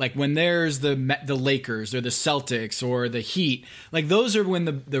 right? Like when there's the Lakers or the Celtics or the Heat. Those are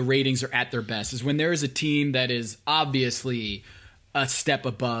when the ratings are at their best, is when there is a team that is obviously a step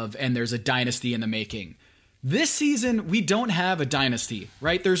above and there's a dynasty in the making. This season, we don't have a dynasty,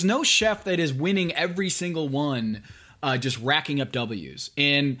 right? There's no chef that is winning every single one, just racking up W's.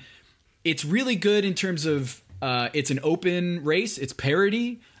 And it's really good in terms of it's an open race. It's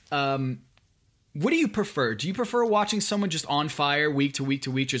parity. What do you prefer? Do you prefer watching someone just on fire week to week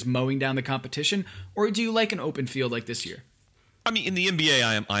to week, just mowing down the competition? Or do you like an open field like this year? In the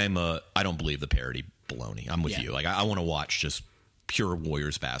NBA, I don't believe the parity baloney. I'm with you. I want to watch just pure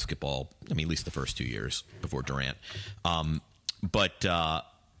Warriors basketball. At least the first 2 years before Durant. But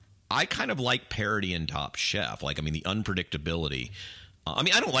I kind of like parity in Top Chef. The unpredictability. I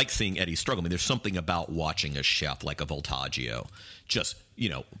don't like seeing Eddie struggle. There's something about watching a chef like a Voltaggio just,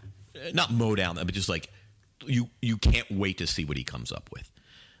 not mow down them, but just you can't wait to see what he comes up with.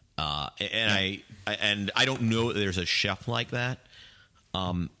 I don't know that there's a chef like that.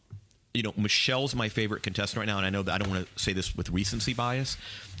 Michelle's my favorite contestant right now, and I know that I don't want to say this with recency bias.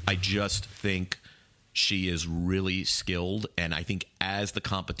 I just think she is really skilled, and I think as the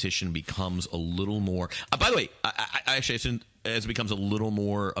competition becomes a little more by the way, I actually as it becomes a little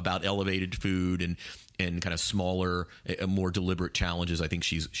more about elevated food and kind of smaller, more deliberate challenges, I think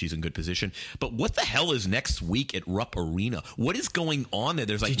she's in good position. But what the hell is next week at Rupp Arena? What is going on there?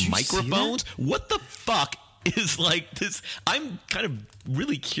 There's microphones. What the fuck is this? I'm kind of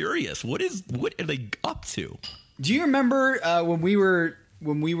really curious. What are they up to? Do you remember when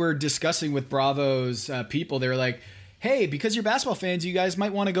we were discussing with Bravo's people? They were like, hey, because you're basketball fans, you guys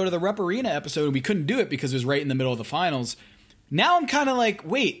might want to go to the Rupp Arena episode. And we couldn't do it because it was right in the middle of the finals. Now I'm kind of like,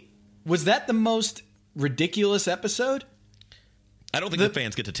 wait, was that the most ridiculous episode? I don't think the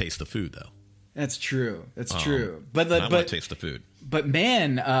fans get to taste the food, though. That's true. That's true. But I want to taste the food. But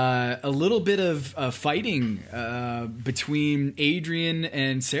man, a little bit of fighting between Adrian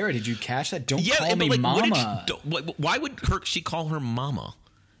and Sarah. Did you catch that? Don't call me mama. Why would she call her mama?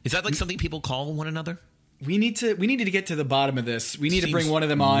 Is that something people call one another? We need to get to the bottom of this. We need to bring one of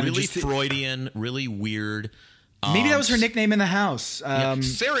them on. Really Freudian, really weird. Maybe that was her nickname in the house.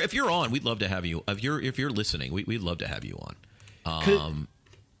 Sarah, if you're on, we'd love to have you. If you're listening, we'd love to have you on.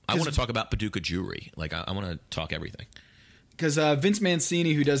 I want to talk about Paducah Jewelry. Like, I want to talk everything. Because Vince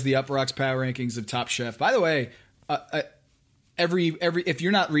Mancini, who does the Up Rocks Power Rankings of Top Chef, by the way, every if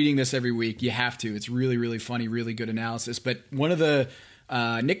you're not reading this every week, you have to. It's really, really funny, really good analysis. But one of the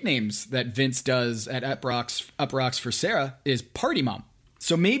nicknames that Vince does at Up Rocks for Sarah is Party Mom.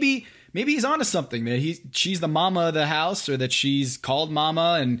 So maybe he's onto something, that she's the mama of the house, or that she's called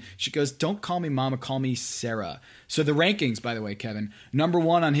mama, and she goes, "Don't call me mama, call me Sarah." So the rankings, by the way, Kevin, number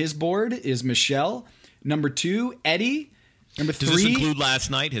 1 on his board is Michelle. Number 2, Eddie. Number 3. Does this include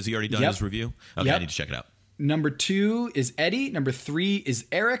last night? Has he already done his review? Okay, I need to check it out. Number 2 is Eddie. Number 3 is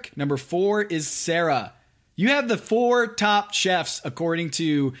Eric. Number 4 is Sarah. You have the 4 top chefs according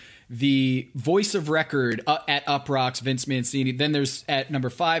to the voice of record at Up Rocks, Vince Mancini. Then there's at number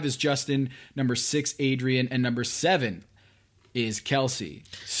 5 is Justin, number 6 Adrian, and number 7 is Kelsey.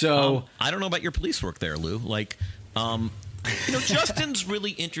 So I don't know about your police work there, Lou. Like, Justin's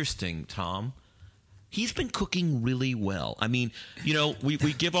really interesting, Tom. He's been cooking really well. I mean,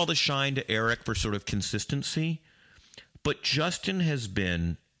 we give all the shine to Eric for sort of consistency, but Justin has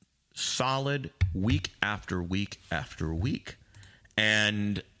been solid week after week after week.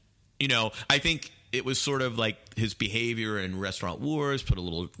 And, I think it was sort of like his behavior in Restaurant Wars put a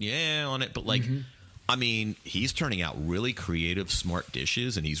little on it. But, like, I mean, he's turning out really creative, smart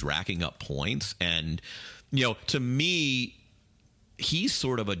dishes, and he's racking up points. And, to me, he's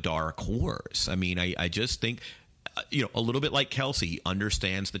sort of a dark horse. I mean, I just think, a little bit like Kelsey, he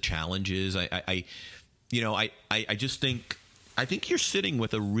understands the challenges. I just think, you're sitting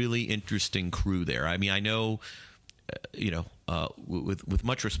with a really interesting crew there. I mean, I know, with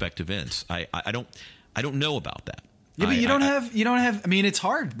much respect to Vince, I don't know about that. Yeah, but you don't have. I mean, it's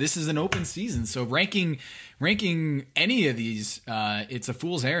hard. This is an open season, so ranking any of these, it's a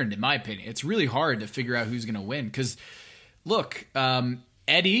fool's errand, in my opinion. It's really hard to figure out who's going to win. Because, look,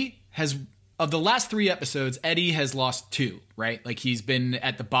 Eddie has, of the last 3 episodes, Eddie has lost 2. Right, like he's been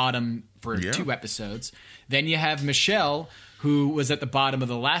at the bottom for 2 episodes. Then you have Michelle, who was at the bottom of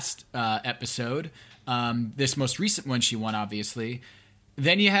the last episode. This most recent one, she won, obviously.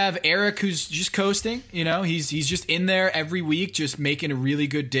 Then you have Eric, who's just coasting. He's just in there every week, just making a really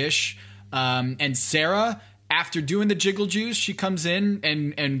good dish. And Sarah, after doing the Jiggle Juice, she comes in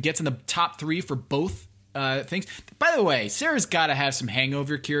and gets in the top 3 for both things. By the way, Sarah's got to have some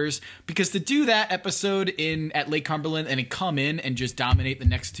hangover cures, because to do that episode at Lake Cumberland and come in and just dominate the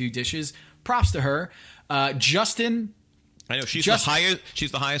next 2 dishes, props to her. Justin, I know she's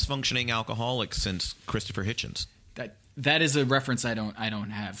the highest functioning alcoholic since Christopher Hitchens. That is a reference I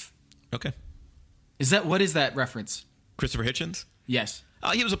don't have. Okay. What is that reference? Christopher Hitchens? Yes.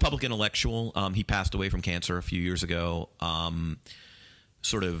 He was a public intellectual. He passed away from cancer a few years ago.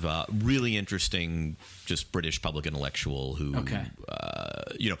 Sort of really interesting, just British public intellectual who,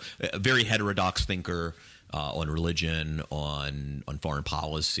 a very heterodox thinker on religion, on foreign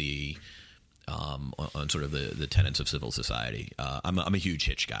policy, on sort of the tenets of civil society. I'm a huge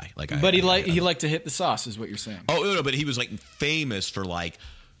Hitch guy. He liked to hit the sauce, is what you're saying. Oh no, but he was like famous for like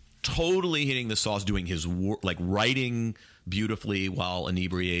totally hitting the sauce, doing his work, like writing beautifully while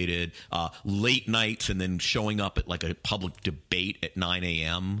inebriated, late nights, and then showing up at like a public debate at 9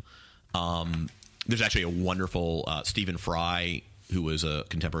 a.m. There's actually a wonderful Stephen Fry, who was a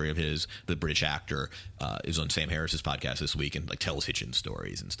contemporary of his, the British actor, is on Sam Harris's podcast this week and like tells Hitchens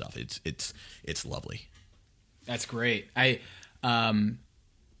stories and stuff. It's lovely. That's great. I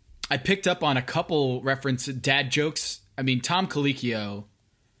picked up on a couple dad jokes. I mean, Tom Colicchio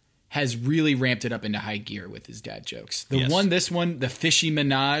has really ramped it up into high gear with his dad jokes. This one, the fishy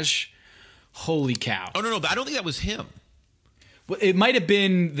menage. Holy cow! Oh no, I don't think that was him. Well, it might have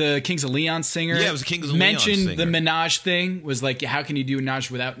been the Kings of Leon singer. Yeah, it was the Kings of Leon singer. Mentioned the menage thing, was like, how can you do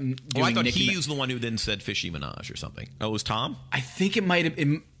menage without doing I thought Nicki he was the one who then said fishy menage or something. Oh, it was Tom? I think it might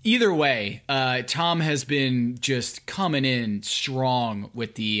have. Either way, Tom has been just coming in strong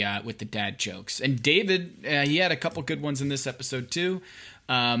with the dad jokes, and David, he had a couple good ones in this episode too,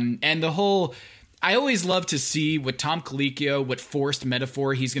 and the whole. I always love to see what Tom Colicchio, what forced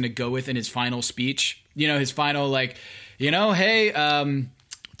metaphor he's going to go with in his final speech. His final hey,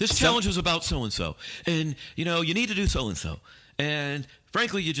 this challenge was about so and so, and you need to do so and so, and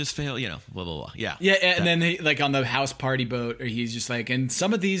frankly, you just fail. Blah blah blah. Yeah, yeah, and then he, like on the house party boat, or he's just like, and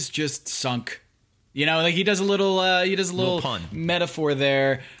some of these just sunk. Like he does a little pun metaphor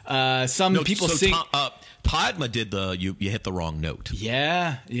there. People sing. Padma did you hit the wrong note.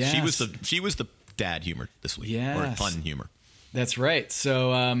 Yeah. She was the dad humor this week, or fun humor. That's right.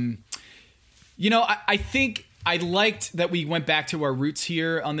 So, I think I liked that we went back to our roots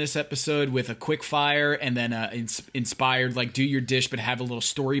here on this episode with a quick fire and then inspired, like, do your dish, but have a little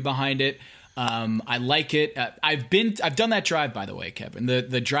story behind it. I like it. I've done that drive, by the way, Kevin.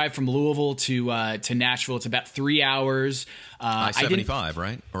 The drive from Louisville to Nashville. It's about 3 hours. I-75,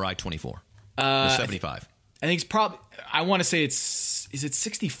 right? Or I-24? 75. I think it's probably. I want to say is it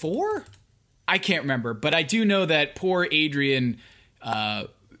 64? I can't remember, but I do know that poor Adrian.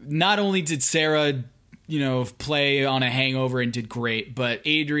 Not only did Sarah, play on a hangover and did great, but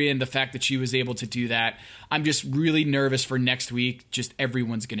Adrian, the fact that she was able to do that, I'm just really nervous for next week. Just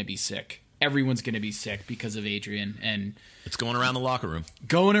everyone's going to be sick. Everyone's going to be sick because of Adrian, and it's going around the locker room.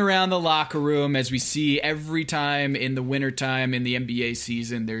 Going around the locker room, as we see every time in the wintertime in the NBA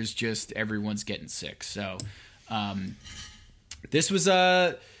season, there's just everyone's getting sick. So this was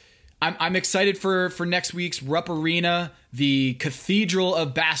I'm excited for next week's Rupp Arena, the cathedral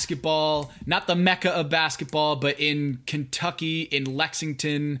of basketball, not the Mecca of basketball, but in Kentucky, in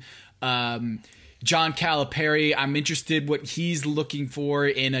Lexington. John Calipari, I'm interested what he's looking for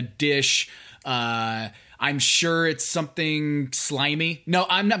in a dish. I'm sure it's something slimy. No,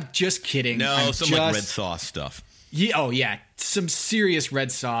 I'm not, just kidding. No, like red sauce stuff. Yeah, some serious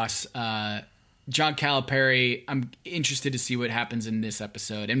red sauce. John Calipari, I'm interested to see what happens in this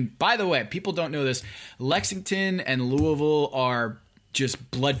episode. And by the way, people don't know this, Lexington and Louisville are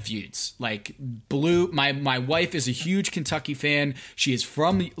just blood feuds. Like my wife is a huge Kentucky fan. She is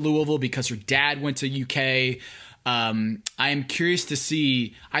from Louisville because her dad went to UK. I am curious to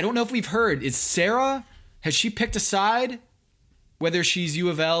see. I don't know if we've heard. Is Sarah? Has she picked a side? Whether she's U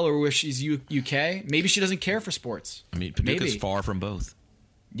of L or whether she's UK? Maybe she doesn't care for sports. I mean, Paducah's far from both.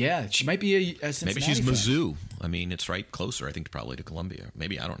 Yeah, she might be a Cincinnati Maybe she's fan. Mizzou. I mean, it's right closer, I think, probably to Columbia.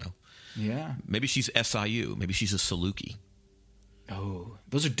 Maybe, I don't know. Yeah. Maybe she's SIU. Maybe she's a Saluki. Oh,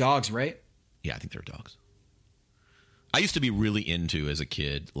 those are dogs, right? Yeah, I think they're dogs. I used to be really into, as a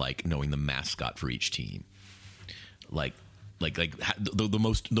kid, like knowing the mascot for each team. Like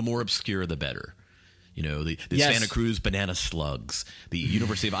the more obscure, the better. The Yes. Santa Cruz Banana Slugs, the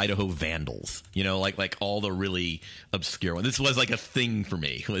University of Idaho Vandals. Like all the really obscure ones. This was like a thing for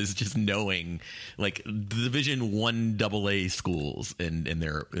me. It was just knowing like the Division I AA schools and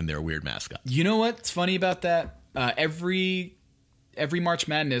their weird mascots. You know what's funny about that? Every March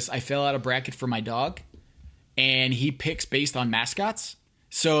Madness, I fill out a bracket for my dog, and he picks based on mascots.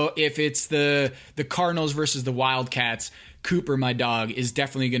 So if it's the Cardinals versus the Wildcats, Cooper, my dog, is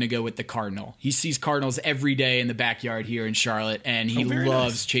definitely going to go with the Cardinal. He sees Cardinals every day in the backyard here in Charlotte, and he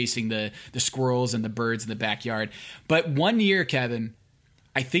loves chasing the squirrels and the birds in the backyard. But one year, Kevin,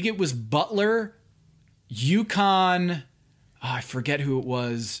 I think it was Butler, UConn, I forget who it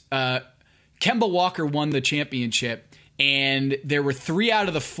was. Kemba Walker won the championship, and there were 3 out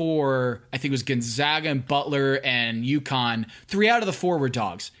of the 4, I think it was Gonzaga and Butler and UConn. 3 out of the 4 were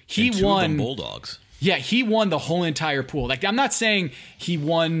dogs. He and 2 won. of them Bulldogs. Yeah, he won the whole entire pool. Like, I'm not saying he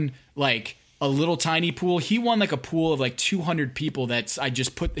won like a little tiny pool. He won like a pool of like 200 people I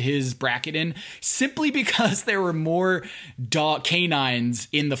just put his bracket in simply because there were more canines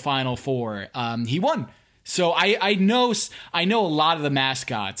in the Final Four. He won. So I know a lot of the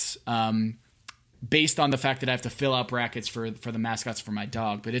mascots based on the fact that I have to fill out brackets for the mascots for my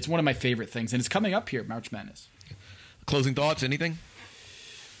dog. But it's one of my favorite things, and it's coming up here at March Madness. Closing thoughts? Anything?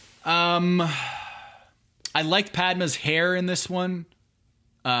 I liked Padma's hair in this one.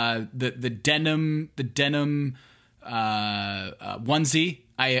 The denim onesie.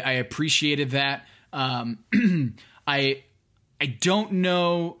 I appreciated that. I don't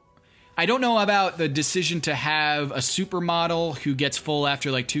know about the decision to have a supermodel who gets full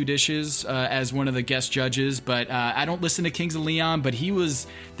after like 2 dishes as one of the guest judges, but I don't listen to Kings of Leon, but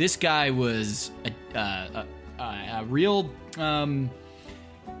this guy was a real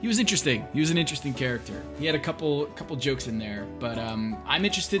he was interesting. He was an interesting character. He had a couple jokes in there, but I'm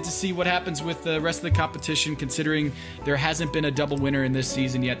interested to see what happens with the rest of the competition, considering there hasn't been a double winner in this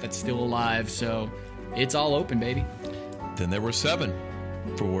season yet that's still alive. So it's all open, baby. Then there were 7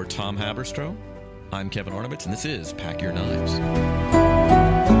 for Tom Haberstroh. I'm Kevin Arnovitz, and this is Pack Your Knives.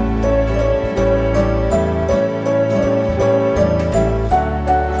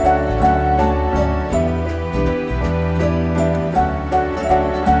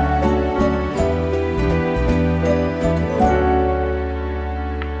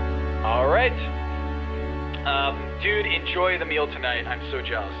 Dude, enjoy the meal tonight. I'm so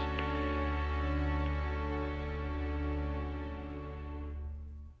jealous.